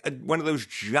stick one of those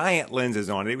giant lenses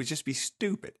on it. It would just be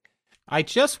stupid. I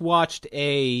just watched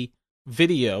a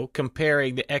video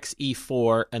comparing the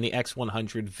XE4 and the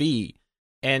X100V.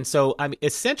 And so,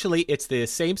 essentially, it's the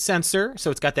same sensor. So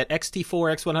it's got that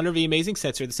X-T4, X100V amazing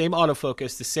sensor, the same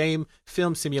autofocus, the same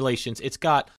film simulations. It's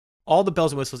got all the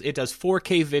bells and whistles. It does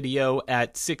 4K video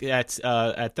at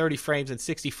 30 frames and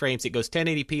 60 frames. It goes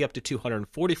 1080p up to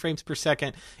 240 frames per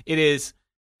second. It's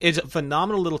a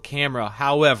phenomenal little camera.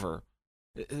 However,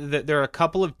 there are a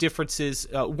couple of differences.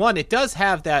 One, it does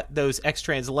have those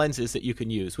X-Trans lenses that you can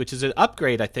use, which is an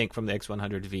upgrade, I think, from the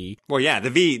X100V. Well, yeah, the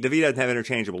V doesn't have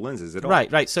interchangeable lenses at all.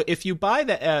 Right. So if you buy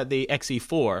the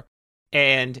XE4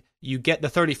 and you get the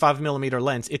 35mm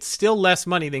lens, it's still less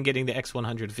money than getting the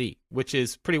X100V, which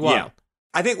is pretty wild.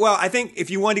 Yeah. I think if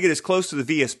you wanted to get as close to the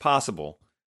V as possible,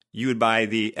 you would buy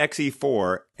the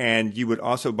XE4 and you would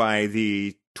also buy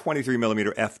the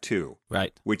 23mm f2,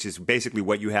 right? Which is basically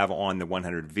what you have on the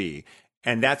 100V,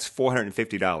 and that's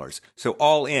 $450. So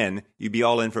all in, you'd be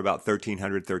all in for about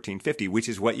 $1,300, $1,350, which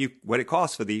is what it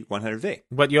costs for the 100V.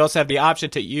 But you also have the option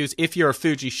to use, if you're a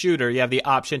Fuji shooter, you have the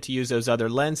option to use those other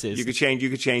lenses. You could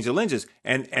change the lenses,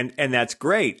 and that's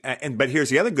great. But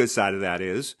here's the other good side of that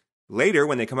is later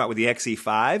when they come out with the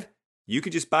XE5, you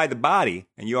could just buy the body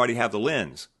and you already have the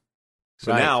lens.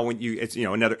 So now it's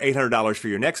another $800 for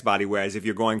your next body, whereas if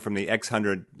you're going from the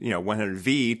X100,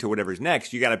 100V to whatever's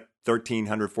next, you got a $1,300,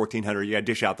 $1,400, you got to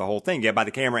dish out the whole thing. You got to buy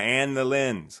the camera and the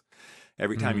lens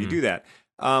every time you do that.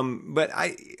 But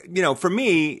for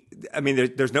me,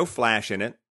 there's no flash in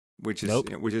it, which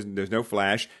is there's no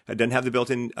flash. It doesn't have the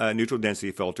built-in neutral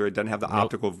density filter. It doesn't have the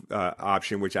optical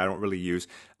option, which I don't really use.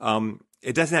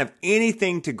 It doesn't have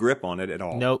anything to grip on it at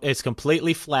all. No, it's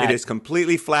completely flat. It is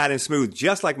completely flat and smooth,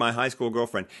 just like my high school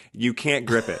girlfriend. You can't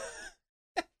grip it.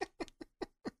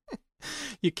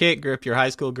 You can't grip your high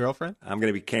school girlfriend? I'm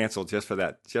going to be canceled just for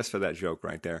that joke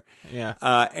right there.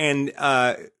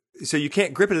 Yeah. So you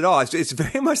can't grip it at all. It's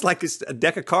very much like a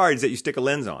deck of cards that you stick a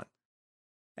lens on.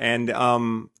 And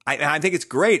I think it's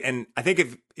great. And I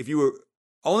think if you were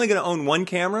only going to own one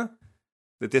camera,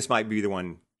 that this might be the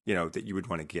one, that you would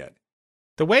want to get.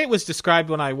 The way it was described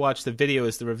when I watched the video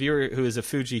is the reviewer, who is a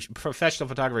Fuji professional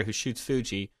photographer who shoots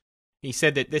Fuji, he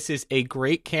said that this is a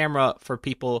great camera for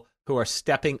people who are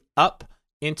stepping up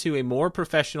into a more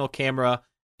professional camera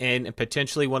and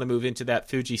potentially want to move into that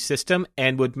Fuji system,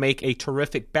 and would make a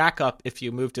terrific backup if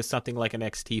you move to something like an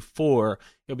X-T4.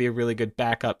 It'll be a really good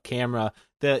backup camera.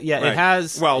 It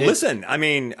has... Well, listen,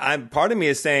 part of me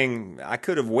is saying I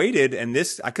could have waited, and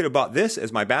I could have bought this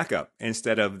as my backup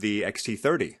instead of the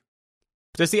X-T30.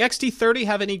 Does the X-T30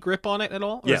 have any grip on it at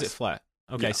all? Or yes. Is it flat?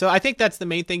 Okay, yeah. So I think that's the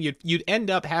main thing. You'd end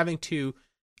up having to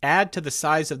add to the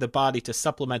size of the body to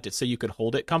supplement it so you could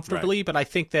hold it comfortably. Right. But I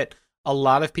think that a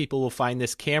lot of people will find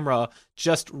this camera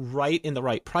just right in the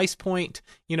right price point,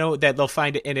 that they'll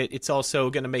find it in it. It's also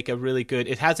going to make a really good...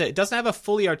 It doesn't have a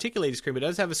fully articulated screen, but it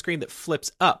does have a screen that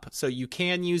flips up. So you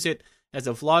can use it as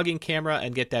a vlogging camera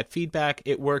and get that feedback.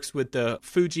 It works with the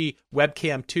Fuji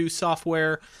Webcam 2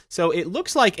 software. So it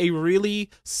looks like a really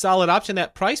solid option.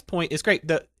 That price point is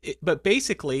great. But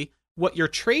basically, what you're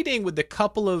trading with the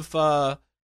couple of...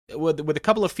 with a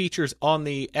couple of features on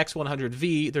the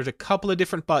X100V, there's a couple of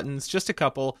different buttons, just a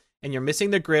couple, and you're missing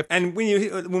the grip. And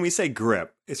when we say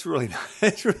grip, it's really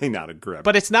not a grip.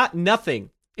 But it's not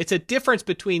nothing. It's a difference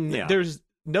between there's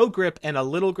no grip and a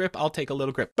little grip. I'll take a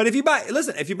little grip. But if you buy the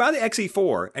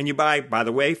XE4 and you buy, by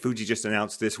the way, Fuji just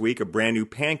announced this week a brand new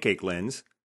pancake lens.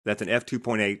 That's an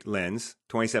f2.8 lens,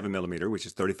 27mm, which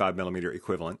is 35mm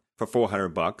equivalent, for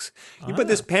 $400. You put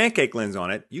this pancake lens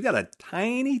on it, you got a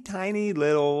tiny, tiny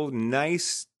little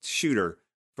nice shooter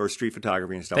for street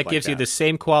photography and stuff like that. That gives you the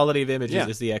same quality of images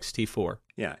as the X-T4.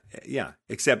 Yeah.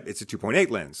 Except it's a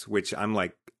 2.8 lens, which I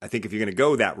think if you're going to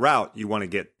go that route, you want to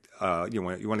get you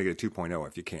want to get a 2.0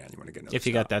 if you can. You want to get another if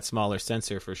you got that smaller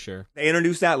sensor for sure. They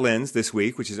introduced that lens this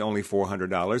week, which is only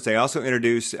 $400. They also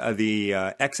introduced the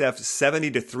XF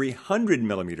 70 to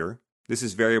 300mm This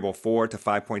is variable 4 to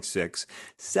 5.6,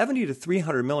 70 to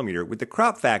 300 millimeter. With the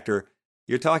crop factor,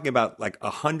 you're talking about like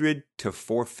 100 to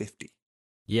 450.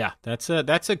 Yeah, that's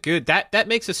a good, that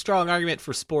makes a strong argument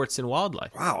for sports and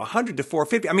wildlife. Wow, 100 to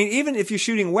 450. I mean, even if you're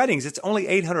shooting weddings, it's only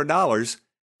 $800,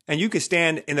 and you can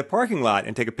stand in the parking lot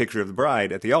and take a picture of the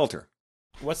bride at the altar.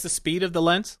 What's the speed of the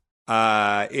lens?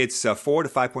 It's 4 to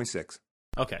 5.6.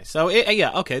 Okay, so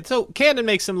okay. So Canon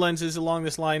makes some lenses along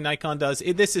this line. Nikon does.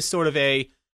 This is sort of a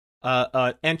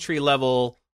entry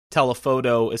level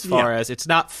telephoto as far as it's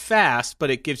not fast, but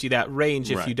it gives you that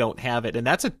range if you don't have it, and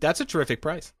that's a terrific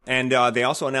price. And they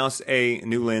also announced a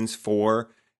new lens for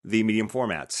the medium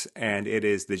formats, and it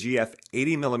is the GF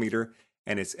 80 millimeter,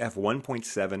 and it's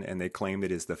f1.7, and they claim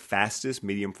it is the fastest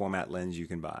medium format lens you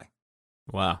can buy.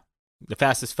 Wow, the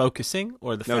fastest focusing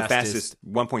or the fastest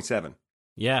 1.7.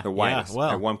 Yeah, the widest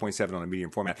at 1.7 on a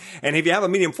medium format. And if you have a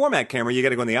medium format camera, you got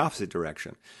to go in the opposite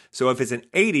direction. So if it's an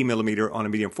 80 millimeter on a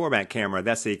medium format camera,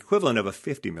 that's the equivalent of a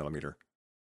 50 millimeter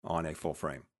on a full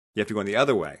frame. You have to go in the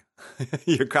other way.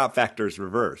 Your crop factor is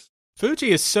reversed.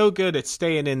 Fuji is so good at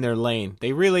staying in their lane.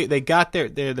 They got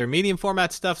their medium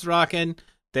format stuff's rocking.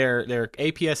 Their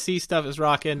APS-C stuff is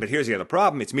rocking. But here's the other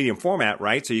problem. It's medium format,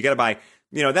 right? So you got to buy,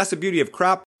 that's the beauty of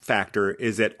crop factor,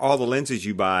 is that all the lenses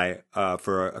you buy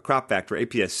for a crop factor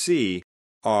APS-C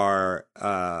are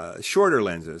shorter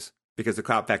lenses because the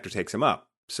crop factor takes them up.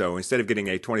 So instead of getting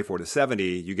a 24 to 70,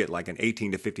 you get like an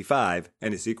 18 to 55,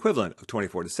 and it's the equivalent of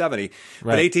 24 to 70. Right.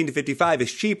 But 18 to 55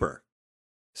 is cheaper,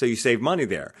 so you save money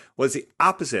there. Well, it's the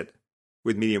opposite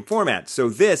with medium format. So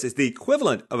this is the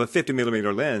equivalent of a 50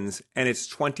 millimeter lens, and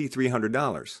it's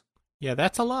 $2,300. Yeah,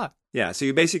 that's a lot. Yeah, so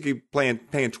you're basically paying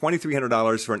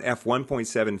 $2,300 for an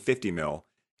f1.7 50 mil,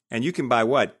 and you can buy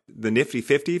what? The nifty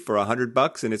 50 for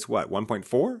 $100, and it's what,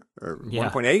 1.4 or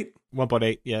 1.8?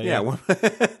 1.8, yeah.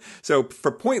 So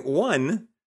for 0.1,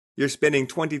 you're spending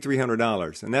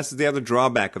 $2,300, and that's the other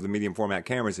drawback of the medium format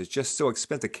cameras. It's just so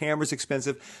expensive. The camera's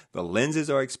expensive, the lenses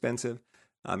are expensive.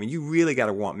 I mean, you really got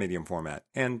to want medium format,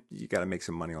 and you got to make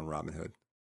some money on Robinhood.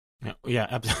 Yeah,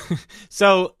 absolutely.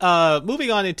 So,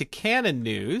 moving on into Canon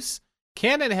news.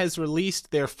 Canon has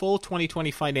released their full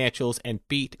 2020 financials and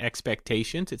beat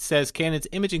expectations. It says Canon's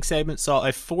imaging segment saw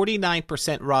a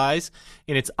 49% rise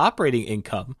in its operating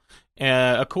income.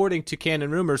 According to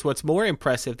Canon Rumors, what's more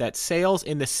impressive, that sales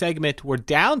in the segment were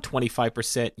down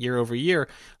 25% year over year,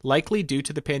 likely due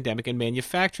to the pandemic and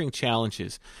manufacturing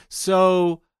challenges.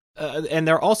 So, and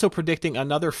they're also predicting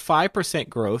another 5%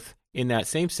 growth in that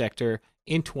same sector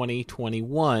in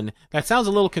 2021. That sounds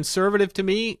a little conservative to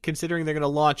me, considering they're going to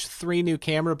launch 3 new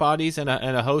camera bodies and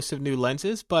a host of new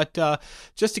lenses. But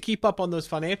just to keep up on those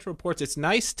financial reports, it's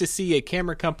nice to see a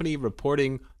camera company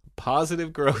reporting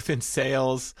positive growth in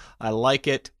sales. I like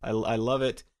it. I love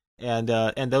it. And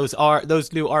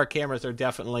those new ARC cameras are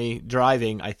definitely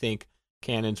driving, I think,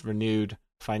 Canon's renewed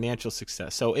financial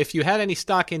success. So if you had any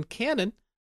stock in Canon,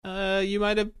 you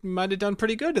might have done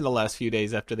pretty good in the last few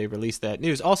days after they released that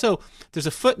news. Also, there's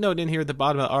a footnote in here at the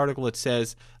bottom of the article. It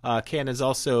says Canon's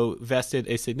also vested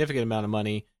a significant amount of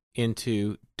money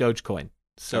into Dogecoin.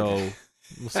 So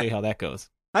we'll see how that goes.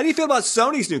 How do you feel about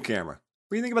Sony's new camera?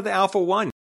 What do you think about the Alpha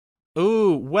 1?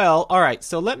 Ooh, well, all right.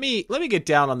 So let me get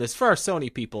down on this for our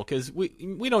Sony people, because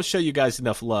we don't show you guys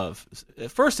enough love.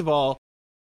 First of all,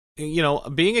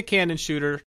 being a Canon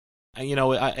shooter,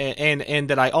 and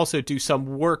that I also do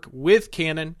some work with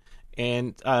Canon,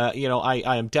 and I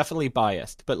am definitely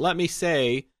biased. But let me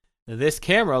say, this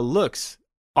camera looks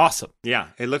awesome. Yeah,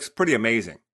 it looks pretty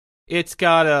amazing. It's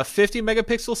got a 50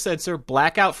 megapixel sensor,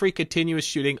 blackout-free continuous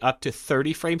shooting up to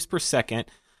 30 frames per second.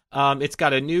 It's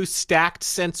got a new stacked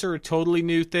sensor, a totally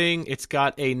new thing. It's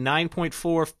got a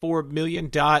 9.44 million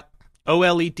dot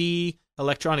OLED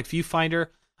electronic viewfinder,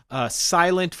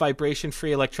 silent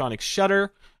vibration-free electronic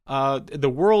shutter.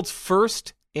 The world's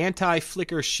first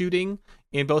anti-flicker shooting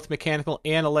in both mechanical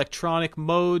and electronic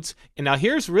modes. And now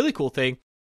here's a really cool thing.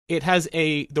 It has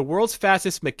the world's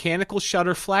fastest mechanical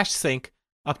shutter flash sync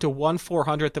up to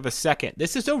 1/400th of a second.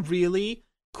 This is a really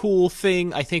cool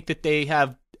thing, I think, that they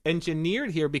have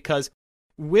engineered here, because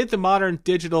with the modern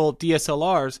digital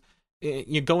DSLRs,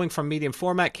 you're going from medium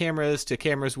format cameras to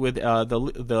cameras with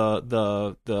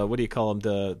the what do you call them,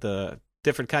 the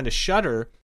different kind of shutter.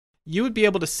 You would be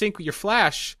able to sync your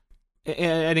flash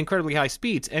at incredibly high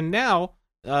speeds. And now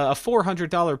a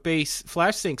 $400 base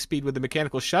flash sync speed with the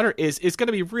mechanical shutter is going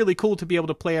to be really cool to be able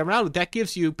to play around with. That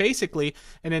gives you basically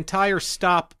an entire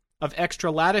stop of extra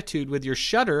latitude with your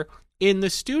shutter in the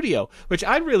studio, which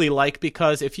I really like,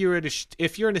 because if you're in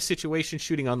a situation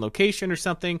shooting on location or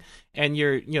something, and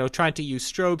you're trying to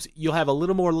use strobes, you'll have a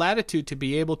little more latitude to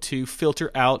be able to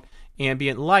filter out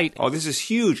ambient light. Oh, this is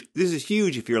huge. This is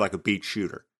huge if you're like a beach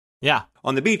shooter. Yeah.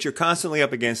 On the beach, you're constantly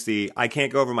up against I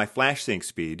can't go over my flash sync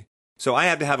speed, so I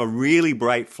have to have a really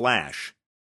bright flash.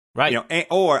 Right.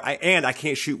 I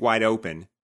can't shoot wide open,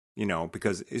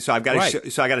 because I've got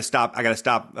to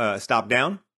stop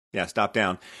down. Yeah, stop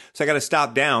down. So I got to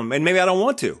stop down, and maybe I don't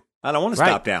want to. I don't want to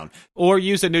stop down. Or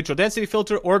use a neutral density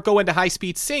filter, or go into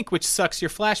high-speed sync, which sucks your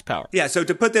flash power. Yeah, so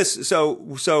to put this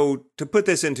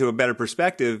into a better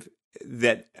perspective,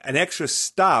 that an extra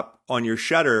stop on your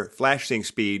shutter flash sync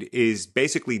speed is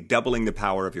basically doubling the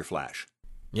power of your flash.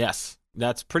 Yes,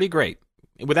 that's pretty great.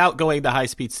 Without going to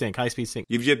high-speed sync.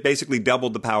 You've just basically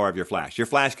doubled the power of your flash. Your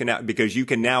flash because you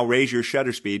can now raise your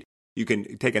shutter speed, you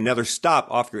can take another stop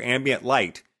off your ambient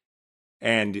light,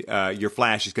 and your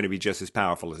flash is going to be just as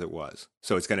powerful as it was.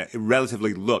 So it's going to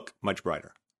relatively look much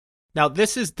brighter. Now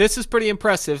this is pretty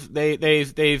impressive.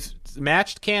 They've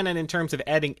matched Canon in terms of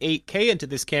adding 8K into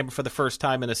this camera for the first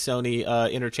time in a Sony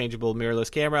interchangeable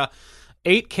mirrorless camera.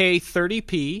 8K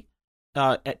 30p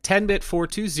at 10-bit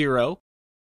 420.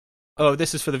 Oh,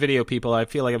 this is for the video people. I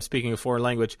feel like I'm speaking a foreign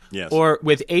language. Yes. Or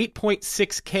with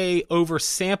 8.6K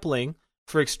oversampling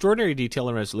for extraordinary detail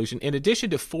and resolution, in addition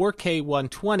to 4K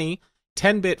 120,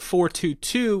 10-bit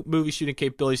 422 movie shooting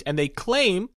capabilities. And they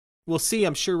claim, we'll see,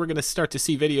 I'm sure we're going to start to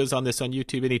see videos on this on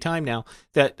YouTube anytime now,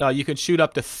 that you can shoot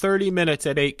up to 30 minutes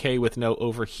at 8K with no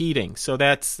overheating. So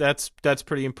that's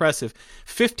pretty impressive.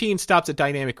 15 stops at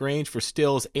dynamic range for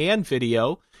stills and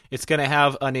video. It's going to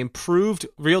have an improved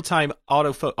real-time eye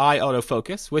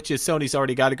autofocus, which is Sony's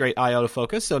already got a great eye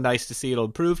autofocus, so nice to see it'll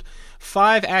improve.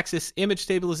 5-axis image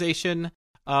stabilization,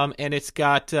 and it's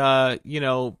got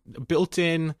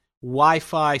built-in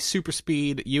Wi-Fi, super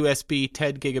speed, USB,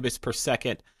 10 gigabits per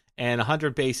second, and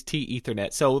 100 base T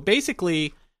Ethernet. So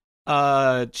basically,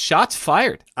 shots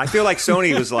fired. I feel like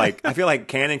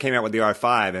Canon came out with the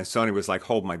R5, and Sony was like,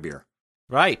 hold my beer.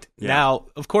 Right. Yeah. Now,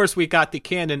 of course, we got the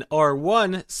Canon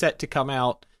R1 set to come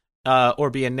out or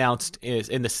be announced is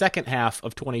in the second half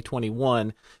of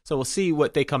 2021. So we'll see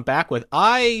what they come back with.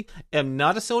 I am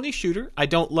not a Sony shooter. I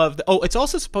don't love it's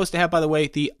also supposed to have, by the way,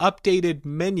 the updated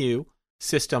menu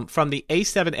system from the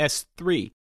A7S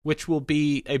III, which will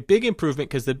be a big improvement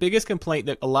because the biggest complaint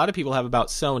that a lot of people have about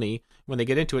Sony when they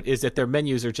get into it is that their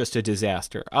menus are just a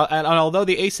disaster. And although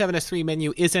the A7S III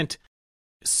menu isn't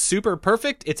super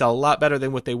perfect, it's a lot better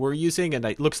than what they were using, and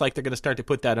it looks like they're going to start to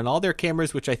put that in all their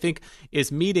cameras, which I think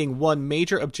is meeting one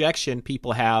major objection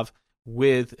people have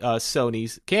with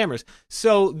Sony's cameras.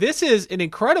 So this is an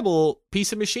incredible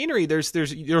piece of machinery.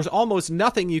 There's almost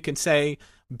nothing you can say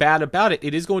bad about it.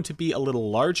 It is going to be a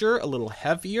little larger, a little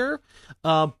heavier,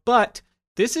 but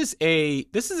this is a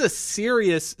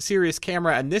serious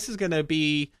camera, and this is going to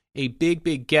be a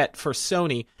big get for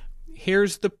Sony.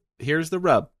 Here's the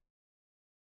rub.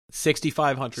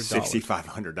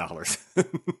 $6,500.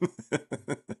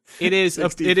 It is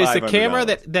a camera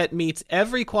that meets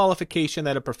every qualification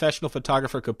that a professional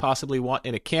photographer could possibly want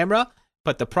in a camera,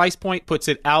 but the price point puts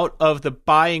it out of the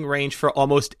buying range for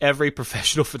almost every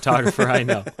professional photographer I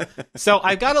know. So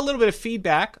I got a little bit of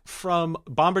feedback from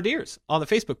Bombardiers on the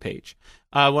Facebook page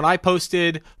when I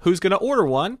posted who's going to order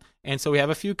one, and so we have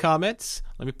a few comments.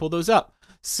 Let me pull those up.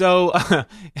 So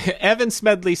Evan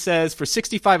Smedley says, for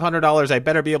 $6,500, I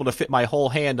better be able to fit my whole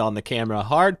hand on the camera.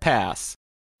 Hard pass.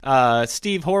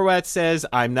 Steve Horwath says,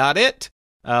 I'm not it.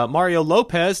 Mario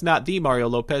Lopez, not the Mario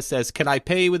Lopez, says, can I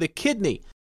pay with a kidney?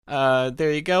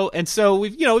 There you go. And so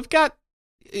we've got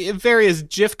various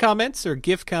GIF comments or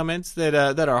GIF comments that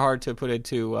are hard to put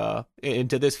into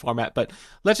this format. But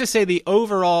let's just say the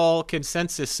overall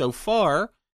consensus so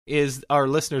far is our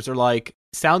listeners are like,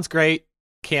 sounds great.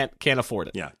 Can't afford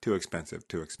it. Yeah, too expensive.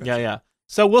 Yeah.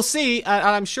 So we'll see.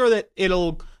 I'm sure that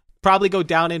it'll probably go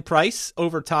down in price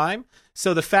over time.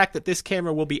 So the fact that this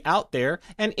camera will be out there,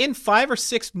 and in 5 or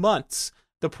 6 months,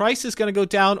 the price is going to go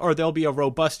down, or there'll be a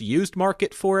robust used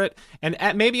market for it. And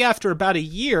maybe after about a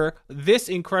year, this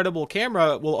incredible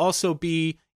camera will also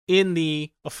be in the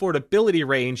affordability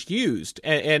range used.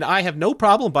 And I have no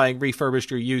problem buying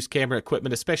refurbished or used camera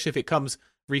equipment, especially if it comes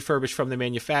refurbished from the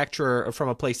manufacturer or from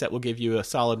a place that will give you a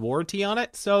solid warranty on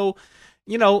it. So,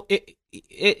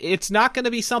 it's not going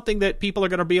to be something that people are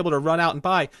going to be able to run out and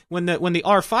buy. When the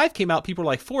R5 came out, people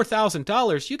were like,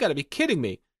 $4,000, you got to be kidding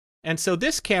me. And so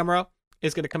this camera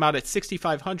is going to come out at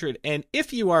 $6,500. And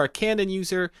if you are a Canon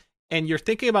user and you're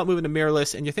thinking about moving to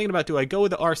mirrorless and you're thinking about, do I go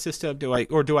with the R system, do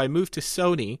I move to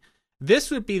Sony? This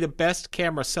would be the best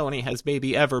camera Sony has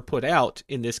maybe ever put out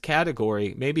in this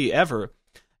category, maybe ever.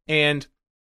 And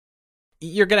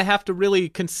you're going to have to really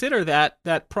consider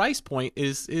that price point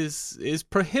is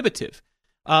prohibitive.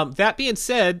 That being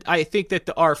said, I think that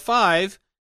the R5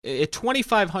 at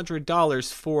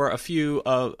 $2,500 for a few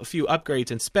upgrades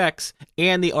and specs,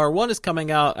 and the R1 is coming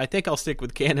out. I think I'll stick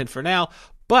with Canon for now,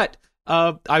 but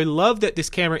I love that this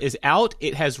camera is out.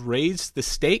 It has raised the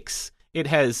stakes. It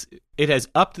has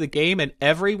upped the game, and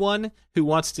everyone who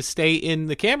wants to stay in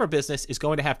the camera business is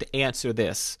going to have to answer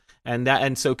this.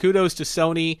 And so kudos to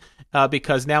Sony,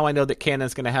 because now I know that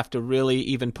Canon's going to have to really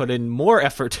even put in more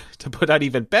effort to put out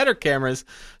even better cameras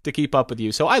to keep up with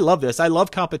you. So I love this. I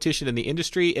love competition in the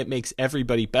industry. It makes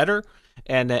everybody better.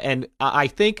 And I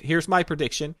think, here's my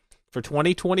prediction, for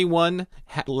 2021,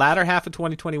 latter half of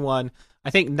 2021, I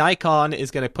think Nikon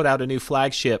is going to put out a new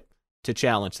flagship to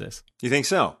challenge this. You think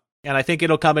so? And I think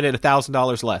it'll come in at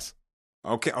 $1,000 less.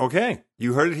 Okay.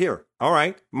 You heard it here. All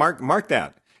right. Mark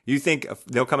that. You think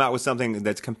they'll come out with something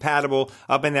that's compatible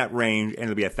up in that range, and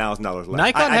it'll be $1,000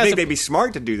 less? I think they'd be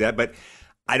smart to do that, but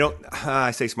I don't. I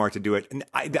say smart to do it.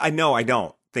 I know I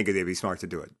don't think they'd be smart to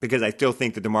do it, because I still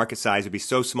think that the market size would be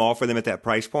so small for them at that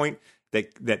price point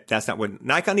that's not what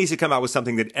Nikon needs to come out with,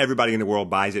 something that everybody in the world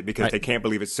buys it because they can't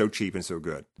believe it's so cheap and so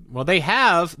good. Well, they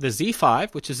have the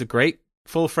Z5, which is a great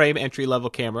full frame entry level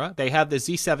camera. They have the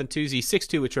Z7 II,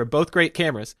 Z6 II, which are both great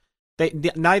cameras.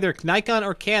 Neither Nikon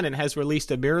or Canon has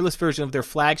released a mirrorless version of their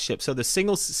flagship. So the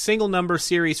single number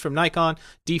series from Nikon,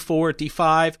 D4,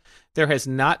 D5, there has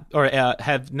not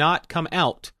have not come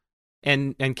out,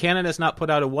 and Canon has not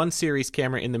put out a 1 series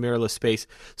camera in the mirrorless space.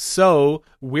 So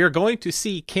we're going to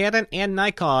see Canon and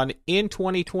Nikon in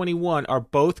 2021 are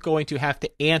both going to have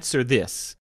to answer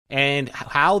this. And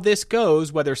how this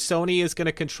goes, whether Sony is going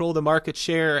to control the market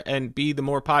share and be the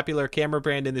more popular camera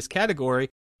brand in this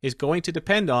category, is going to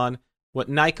depend on what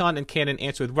Nikon and Canon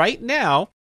answer with. Right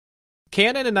now,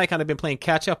 Canon and Nikon have been playing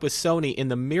catch up with Sony in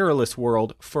the mirrorless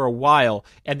world for a while,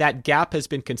 and that gap has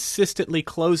been consistently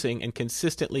closing.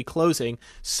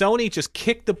 Sony just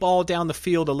kicked the ball down the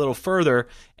field a little further,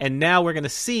 and now we're going to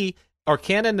see, are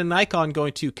Canon and Nikon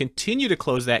going to continue to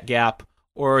close that gap,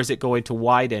 or is it going to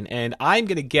widen? And I'm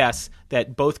going to guess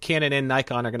that both Canon and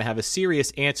Nikon are going to have a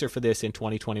serious answer for this in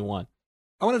 2021.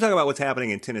 I want to talk about what's happening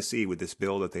in Tennessee with this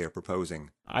bill that they are proposing.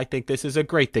 I think this is a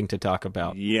great thing to talk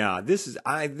about. Yeah, this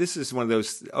is one of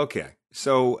those. Okay,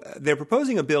 so they're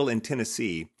proposing a bill in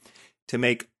Tennessee to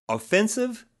make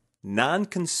offensive,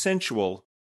 non-consensual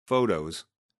photos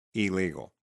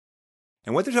illegal.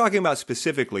 And what they're talking about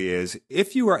specifically is,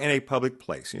 if you are in a public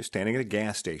place, you're standing at a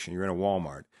gas station, you're in a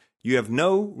Walmart, you have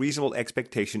no reasonable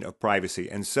expectation of privacy,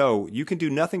 and so you can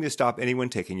do nothing to stop anyone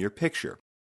taking your picture.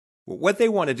 What they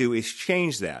want to do is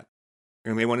change that.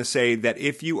 And they want to say that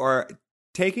if you are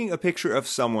taking a picture of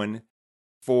someone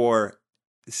for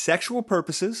sexual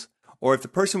purposes, or if the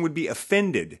person would be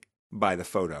offended by the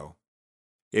photo,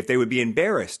 if they would be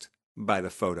embarrassed by the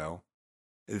photo,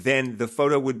 then the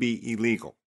photo would be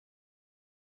illegal.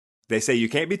 They say you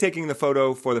can't be taking the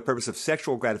photo for the purpose of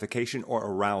sexual gratification or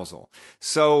arousal.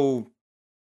 So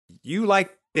you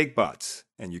like big butts,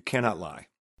 and you cannot lie.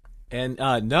 And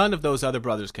none of those other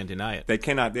brothers can deny it. They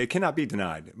cannot be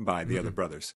denied by the other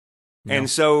brothers. No. And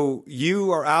so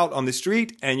you are out on the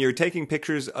street and you're taking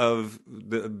pictures of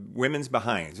the women's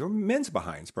behinds, or men's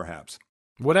behinds, perhaps.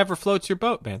 Whatever floats your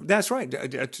boat, man. That's right.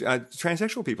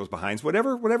 Transsexual people's behinds,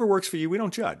 whatever works for you. We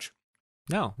don't judge.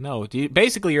 No.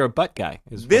 Basically, you're a butt guy.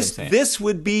 Is what I'm saying. This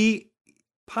would be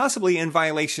possibly in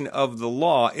violation of the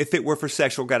law if it were for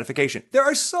sexual gratification. There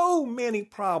are so many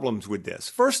problems with this.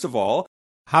 First of all,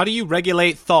 how do you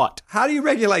regulate thought? How do you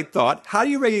regulate thought? How do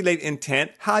you regulate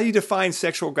intent? How do you define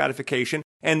sexual gratification?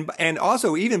 And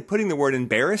also, even putting the word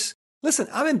embarrass. Listen,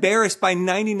 I'm embarrassed by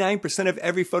 99% of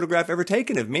every photograph ever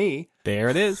taken of me. There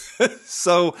it is.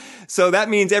 So that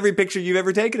means every picture you've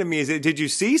ever taken of me. Did you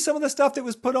see some of the stuff that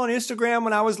was put on Instagram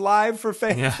when I was live for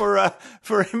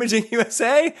Imaging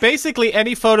USA? Basically,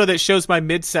 any photo that shows my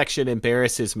midsection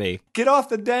embarrasses me. Get off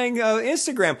the dang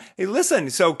Instagram. Hey, listen,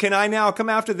 so can I now come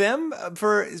after them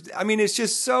it's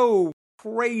just so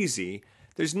crazy.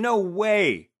 There's no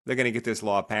way they're going to get this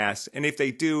law passed. And if they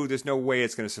do, there's no way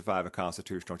it's going to survive a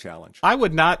constitutional challenge. I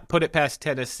would not put it past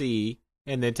Tennessee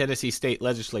and the Tennessee state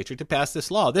legislature to pass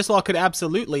this law. This law could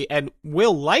absolutely and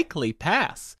will likely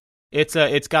pass.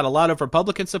 It's got a lot of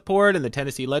Republican support, and the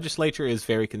Tennessee legislature is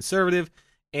very conservative.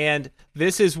 And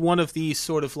this is one of these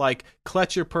sort of like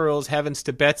clutch your pearls, heavens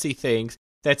to Betsy things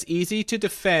that's easy to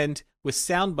defend with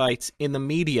sound bites in the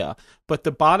media. But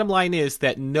the bottom line is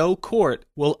that no court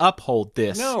will uphold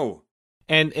this. No.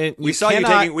 And we saw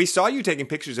you taking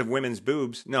pictures of women's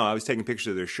boobs. No, I was taking pictures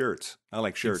of their shirts. I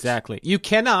like shirts. Exactly. You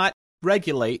cannot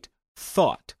regulate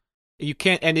thought. You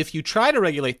can't, and if you try to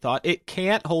regulate thought, it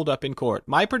can't hold up in court.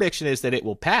 My prediction is that it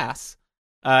will pass,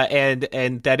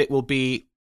 and that it will be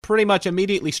pretty much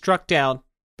immediately struck down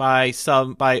by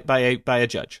a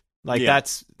judge. Like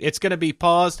it's going to be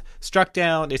paused, struck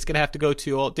down. It's going to have to go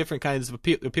to all different kinds of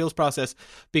appeals process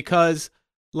because,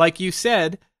 like you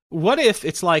said, what if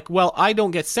it's like, well, I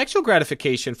don't get sexual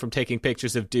gratification from taking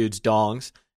pictures of dudes'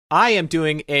 dongs. I am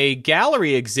doing a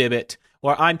gallery exhibit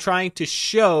where I'm trying to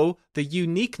show the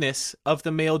uniqueness of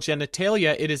the male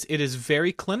genitalia. It is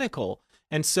very clinical,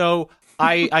 and so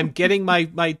I'm getting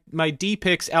my D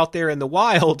pics out there in the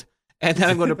wild. And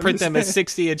then I'm going to print them as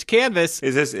 60-inch canvas.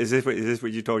 Is this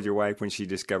what you told your wife when she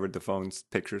discovered the phone's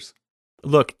pictures?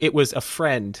 Look, it was a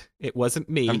friend. It wasn't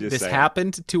me. This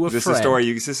happened to a friend. Is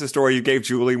this a story you gave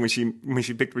Julie when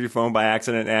she picked up your phone by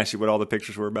accident and asked you what all the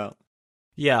pictures were about?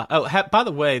 Yeah. Oh, by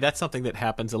the way, that's something that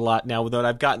happens a lot now. That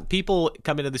I've gotten people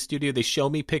come into the studio. They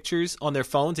show me pictures on their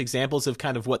phones, examples of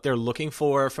kind of what they're looking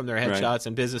for from their headshots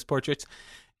and business portraits,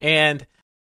 and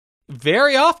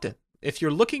very often, if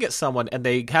you're looking at someone and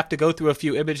they have to go through a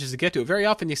few images to get to it, very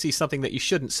often you see something that you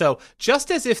shouldn't. So just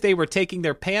as if they were taking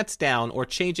their pants down or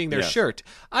changing their shirt,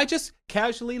 I just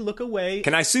casually look away.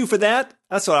 Can I sue for that?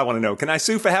 That's what I want to know. Can I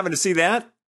sue for having to see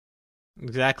that?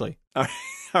 Exactly. All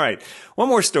right. One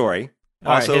more story.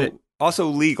 Also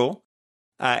legal.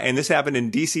 And this happened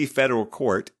in D.C. federal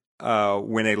court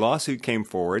when a lawsuit came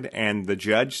forward and the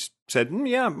judge said,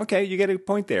 yeah, okay, you get a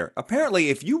point there. Apparently,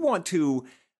 if you want to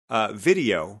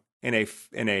video in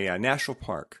a national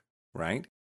park, right?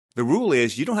 The rule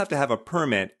is you don't have to have a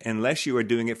permit unless you are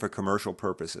doing it for commercial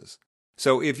purposes.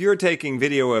 So if you're taking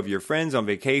video of your friends on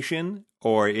vacation,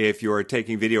 or if you're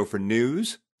taking video for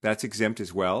news, that's exempt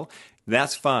as well.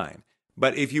 That's fine.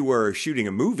 But if you were shooting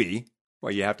a movie,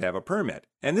 well, you have to have a permit.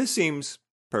 And this seems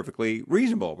perfectly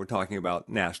reasonable. We're talking about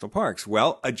national parks.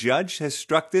 Well, a judge has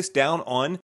struck this down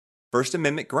on First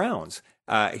Amendment grounds.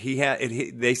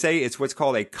 They say it's what's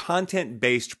called a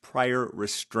content-based prior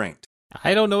restraint.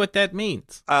 I don't know what that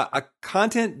means. A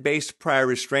content-based prior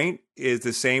restraint is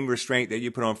the same restraint that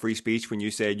you put on free speech when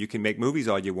you say you can make movies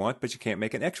all you want, but you can't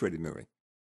make an X-rated movie.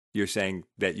 You're saying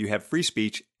that you have free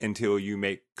speech until you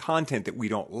make content that we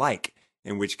don't like,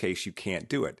 in which case you can't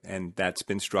do it. And that's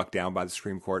been struck down by the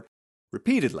Supreme Court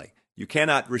repeatedly. You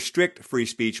cannot restrict free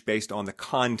speech based on the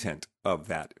content of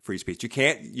that free speech. You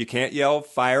can't yell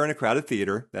fire in a crowded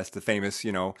theater. That's the famous,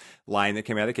 line that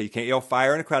came out of the case. You can't yell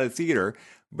fire in a crowded theater,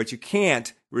 but you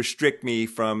can't restrict me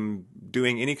from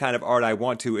doing any kind of art I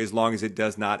want to as long as it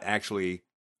does not actually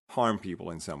harm people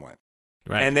in some way.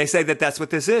 Right. And they say that that's what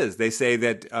this is. They say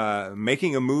that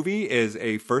making a movie is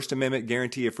a First Amendment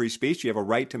guarantee of free speech. You have a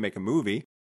right to make a movie.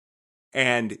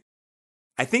 And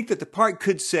I think that the park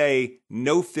could say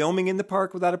no filming in the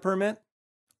park without a permit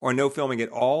or no filming at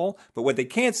all. But what they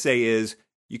can't say is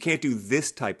you can't do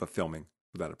this type of filming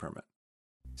without a permit.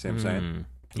 See what I'm saying?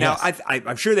 Yes. Now,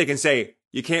 I'm sure they can say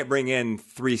you can't bring in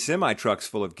 3 semi-trucks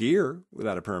full of gear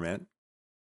without a permit.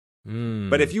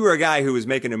 But if you were a guy who was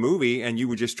making a movie and you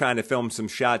were just trying to film some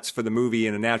shots for the movie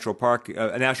in a national park,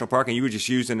 and you were just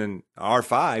using an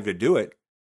R5 to do it,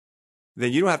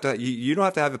 then you don't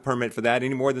have to have a permit for that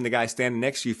any more than the guy standing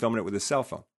next to you filming it with his cell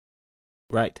phone.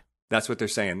 Right. That's what they're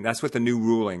saying. That's what the new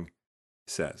ruling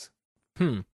says.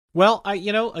 Well,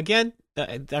 again,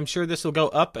 I'm sure this will go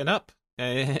up and up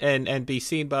and be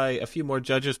seen by a few more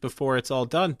judges before it's all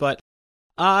done. But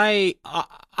I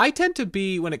tend to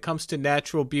be, when it comes to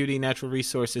natural beauty, natural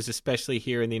resources, especially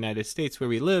here in the United States where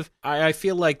we live, I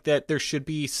feel like that there should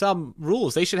be some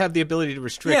rules. They should have the ability to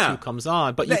restrict who comes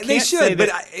on, but they should. Say but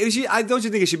I don't you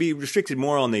think it should be restricted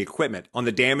more on the equipment, on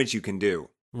the damage you can do?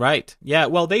 Right. Yeah.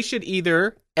 Well, they should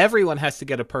either everyone has to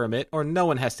get a permit or no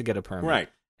one has to get a permit. Right.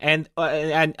 And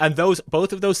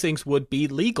both of those things would be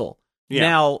legal. Yeah.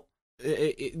 Now,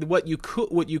 what you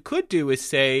could do is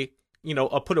say,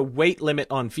 put a weight limit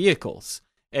on vehicles,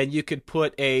 and you could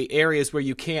put areas where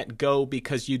you can't go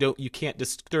because you can't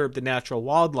disturb the natural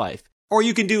wildlife. Or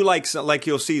you can do like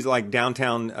you'll see like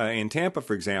downtown in Tampa,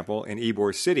 for example, in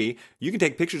Ybor City. You can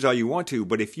take pictures all you want to,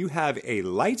 but if you have a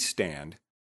light stand,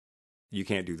 you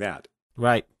can't do that.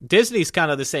 Right. Disney's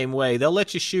kind of the same way. They'll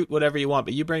let you shoot whatever you want,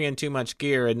 but you bring in too much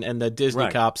gear, and the Disney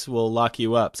cops will lock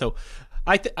you up. So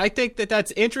I think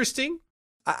that's interesting.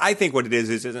 I think what it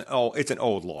is it's an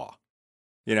old law.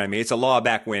 You know what I mean? It's a law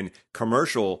back when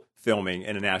commercial filming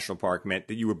in a national park meant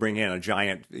that you would bring in a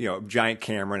giant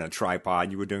camera and a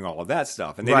tripod. You were doing all of that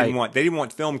stuff, and they didn't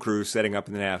want film crews setting up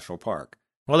in the national park.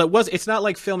 Well, it's not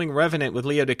like filming Revenant with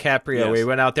Leo DiCaprio, where he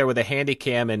went out there with a handy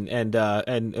cam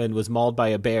and was mauled by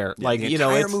a bear. Yeah, the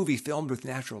entire movie filmed with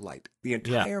natural light. The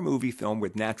entire movie filmed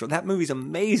with natural. That movie's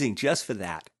amazing just for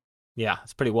that. Yeah,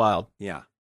 it's pretty wild. Yeah.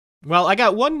 Well, I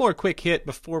got one more quick hit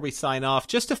before we sign off,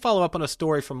 just to follow up on a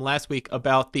story from last week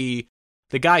about the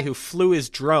guy who flew his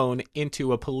drone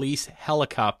into a police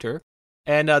helicopter.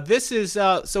 And this is,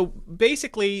 so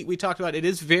basically we talked about it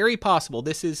is very possible.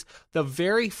 This is the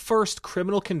very first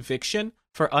criminal conviction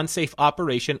for unsafe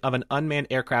operation of an unmanned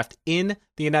aircraft in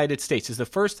the United States. This is the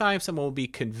first time someone will be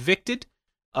convicted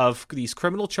of these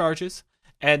criminal charges.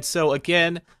 And so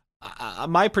again,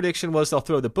 my prediction was they'll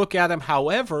throw the book at him.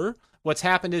 However, what's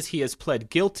happened is he has pled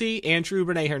guilty. Andrew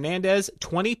Rene Hernandez,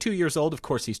 22 years old, of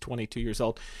course he's 22 years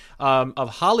old, of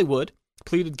Hollywood,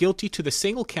 pleaded guilty to the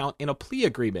single count in a plea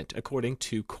agreement, according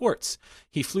to courts.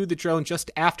 He flew the drone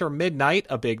just after midnight,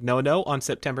 a big no-no, on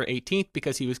September 18th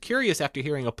because he was curious after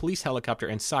hearing a police helicopter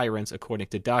and sirens, according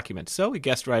to documents. So he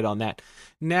guessed right on that.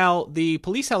 Now, the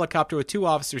police helicopter with 2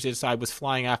 officers inside was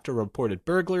flying after a reported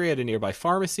burglary at a nearby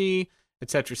pharmacy,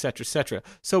 etc., etc., etc.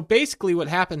 So basically what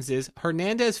happens is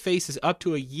Hernandez faces up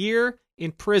to a year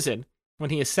in prison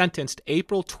when he is sentenced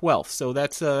April 12th. So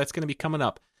that's going to be coming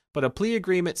up. But a plea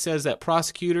agreement says that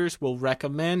prosecutors will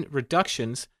recommend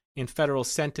reductions in federal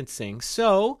sentencing.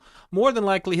 So more than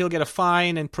likely he'll get a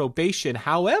fine and probation.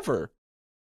 However,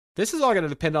 this is all going to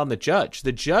depend on the judge.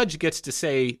 The judge gets to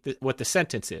say what the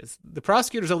sentence is. The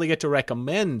prosecutors only get to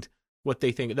recommend what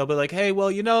they think. They'll be like, hey, well,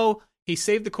 he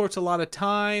saved the courts a lot of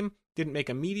time, didn't make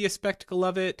a media spectacle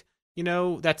of it.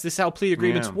 This is how plea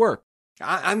agreements work.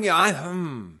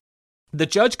 The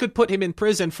judge could put him in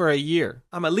prison for a year.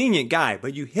 I'm a lenient guy,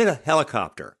 but you hit a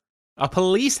helicopter. A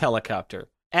police helicopter.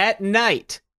 At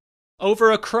night. Over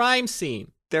a crime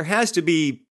scene. There has to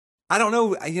be, I don't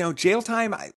know, jail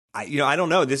time. I don't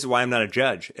know. This is why I'm not a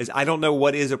judge. I don't know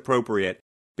what is appropriate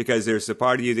because there's the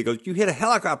part of you that goes, you hit a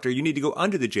helicopter, you need to go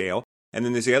under the jail. And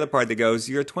then there's the other part that goes,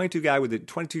 you're a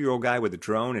 22-year-old guy with a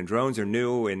drone, and drones are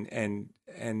new, and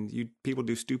you people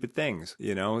do stupid things,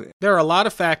 There are a lot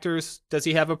of factors. Does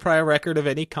he have a prior record of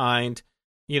any kind?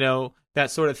 That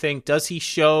sort of thing. Does he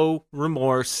show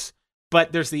remorse?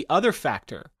 But there's the other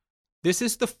factor. This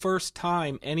is the first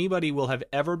time anybody will have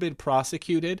ever been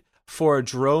prosecuted for a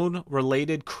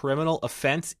drone-related criminal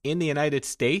offense in the United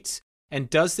States. And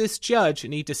does this judge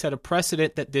need to set a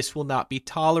precedent that this will not be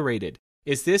tolerated?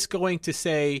 Is this going to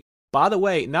say, by the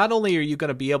way, not only are you going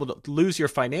to be able to lose your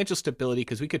financial stability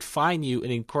because we could fine you an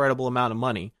incredible amount of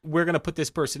money, we're going to put this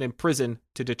person in prison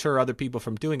to deter other people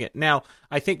from doing it. Now,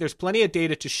 I think there's plenty of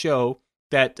data to show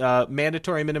that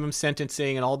mandatory minimum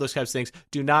sentencing and all those kinds of things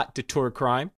do not deter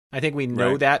crime. I think we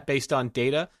know that based on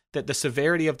data, that the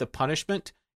severity of the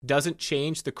punishment doesn't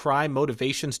change the crime.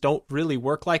 Motivations don't really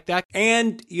work like that.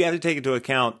 And you have to take into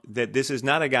account that this is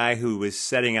not a guy who was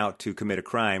setting out to commit a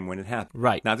crime when it happened.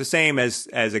 Right. Not the same as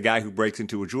a guy who breaks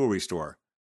into a jewelry store.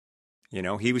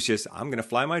 He was just, I'm going to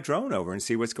fly my drone over and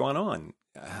see what's going on.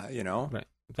 Right.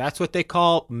 That's what they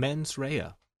call mens rea,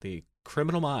 the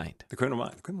criminal mind. The criminal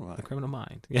mind. The criminal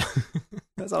mind. Yeah.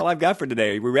 That's all I've got for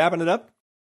today. Are we wrapping it up?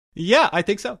 Yeah, I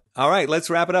think so. All right, let's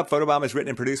wrap it up. Photobomb is written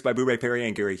and produced by Boo Ray Perry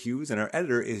and Gary Hughes, and our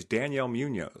editor is Danielle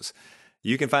Munoz.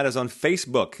 You can find us on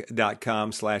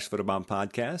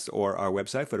Facebook.com/PhotobombPodcast or our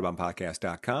website,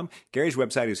 PhotobombPodcast.com. Gary's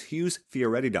website is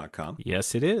HughesFioretti.com.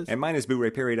 Yes, it is. And mine is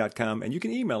BooRayPerry.com, and you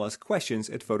can email us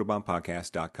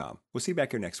questions@PhotobombPodcast.com. We'll see you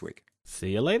back here next week.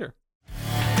 See you later.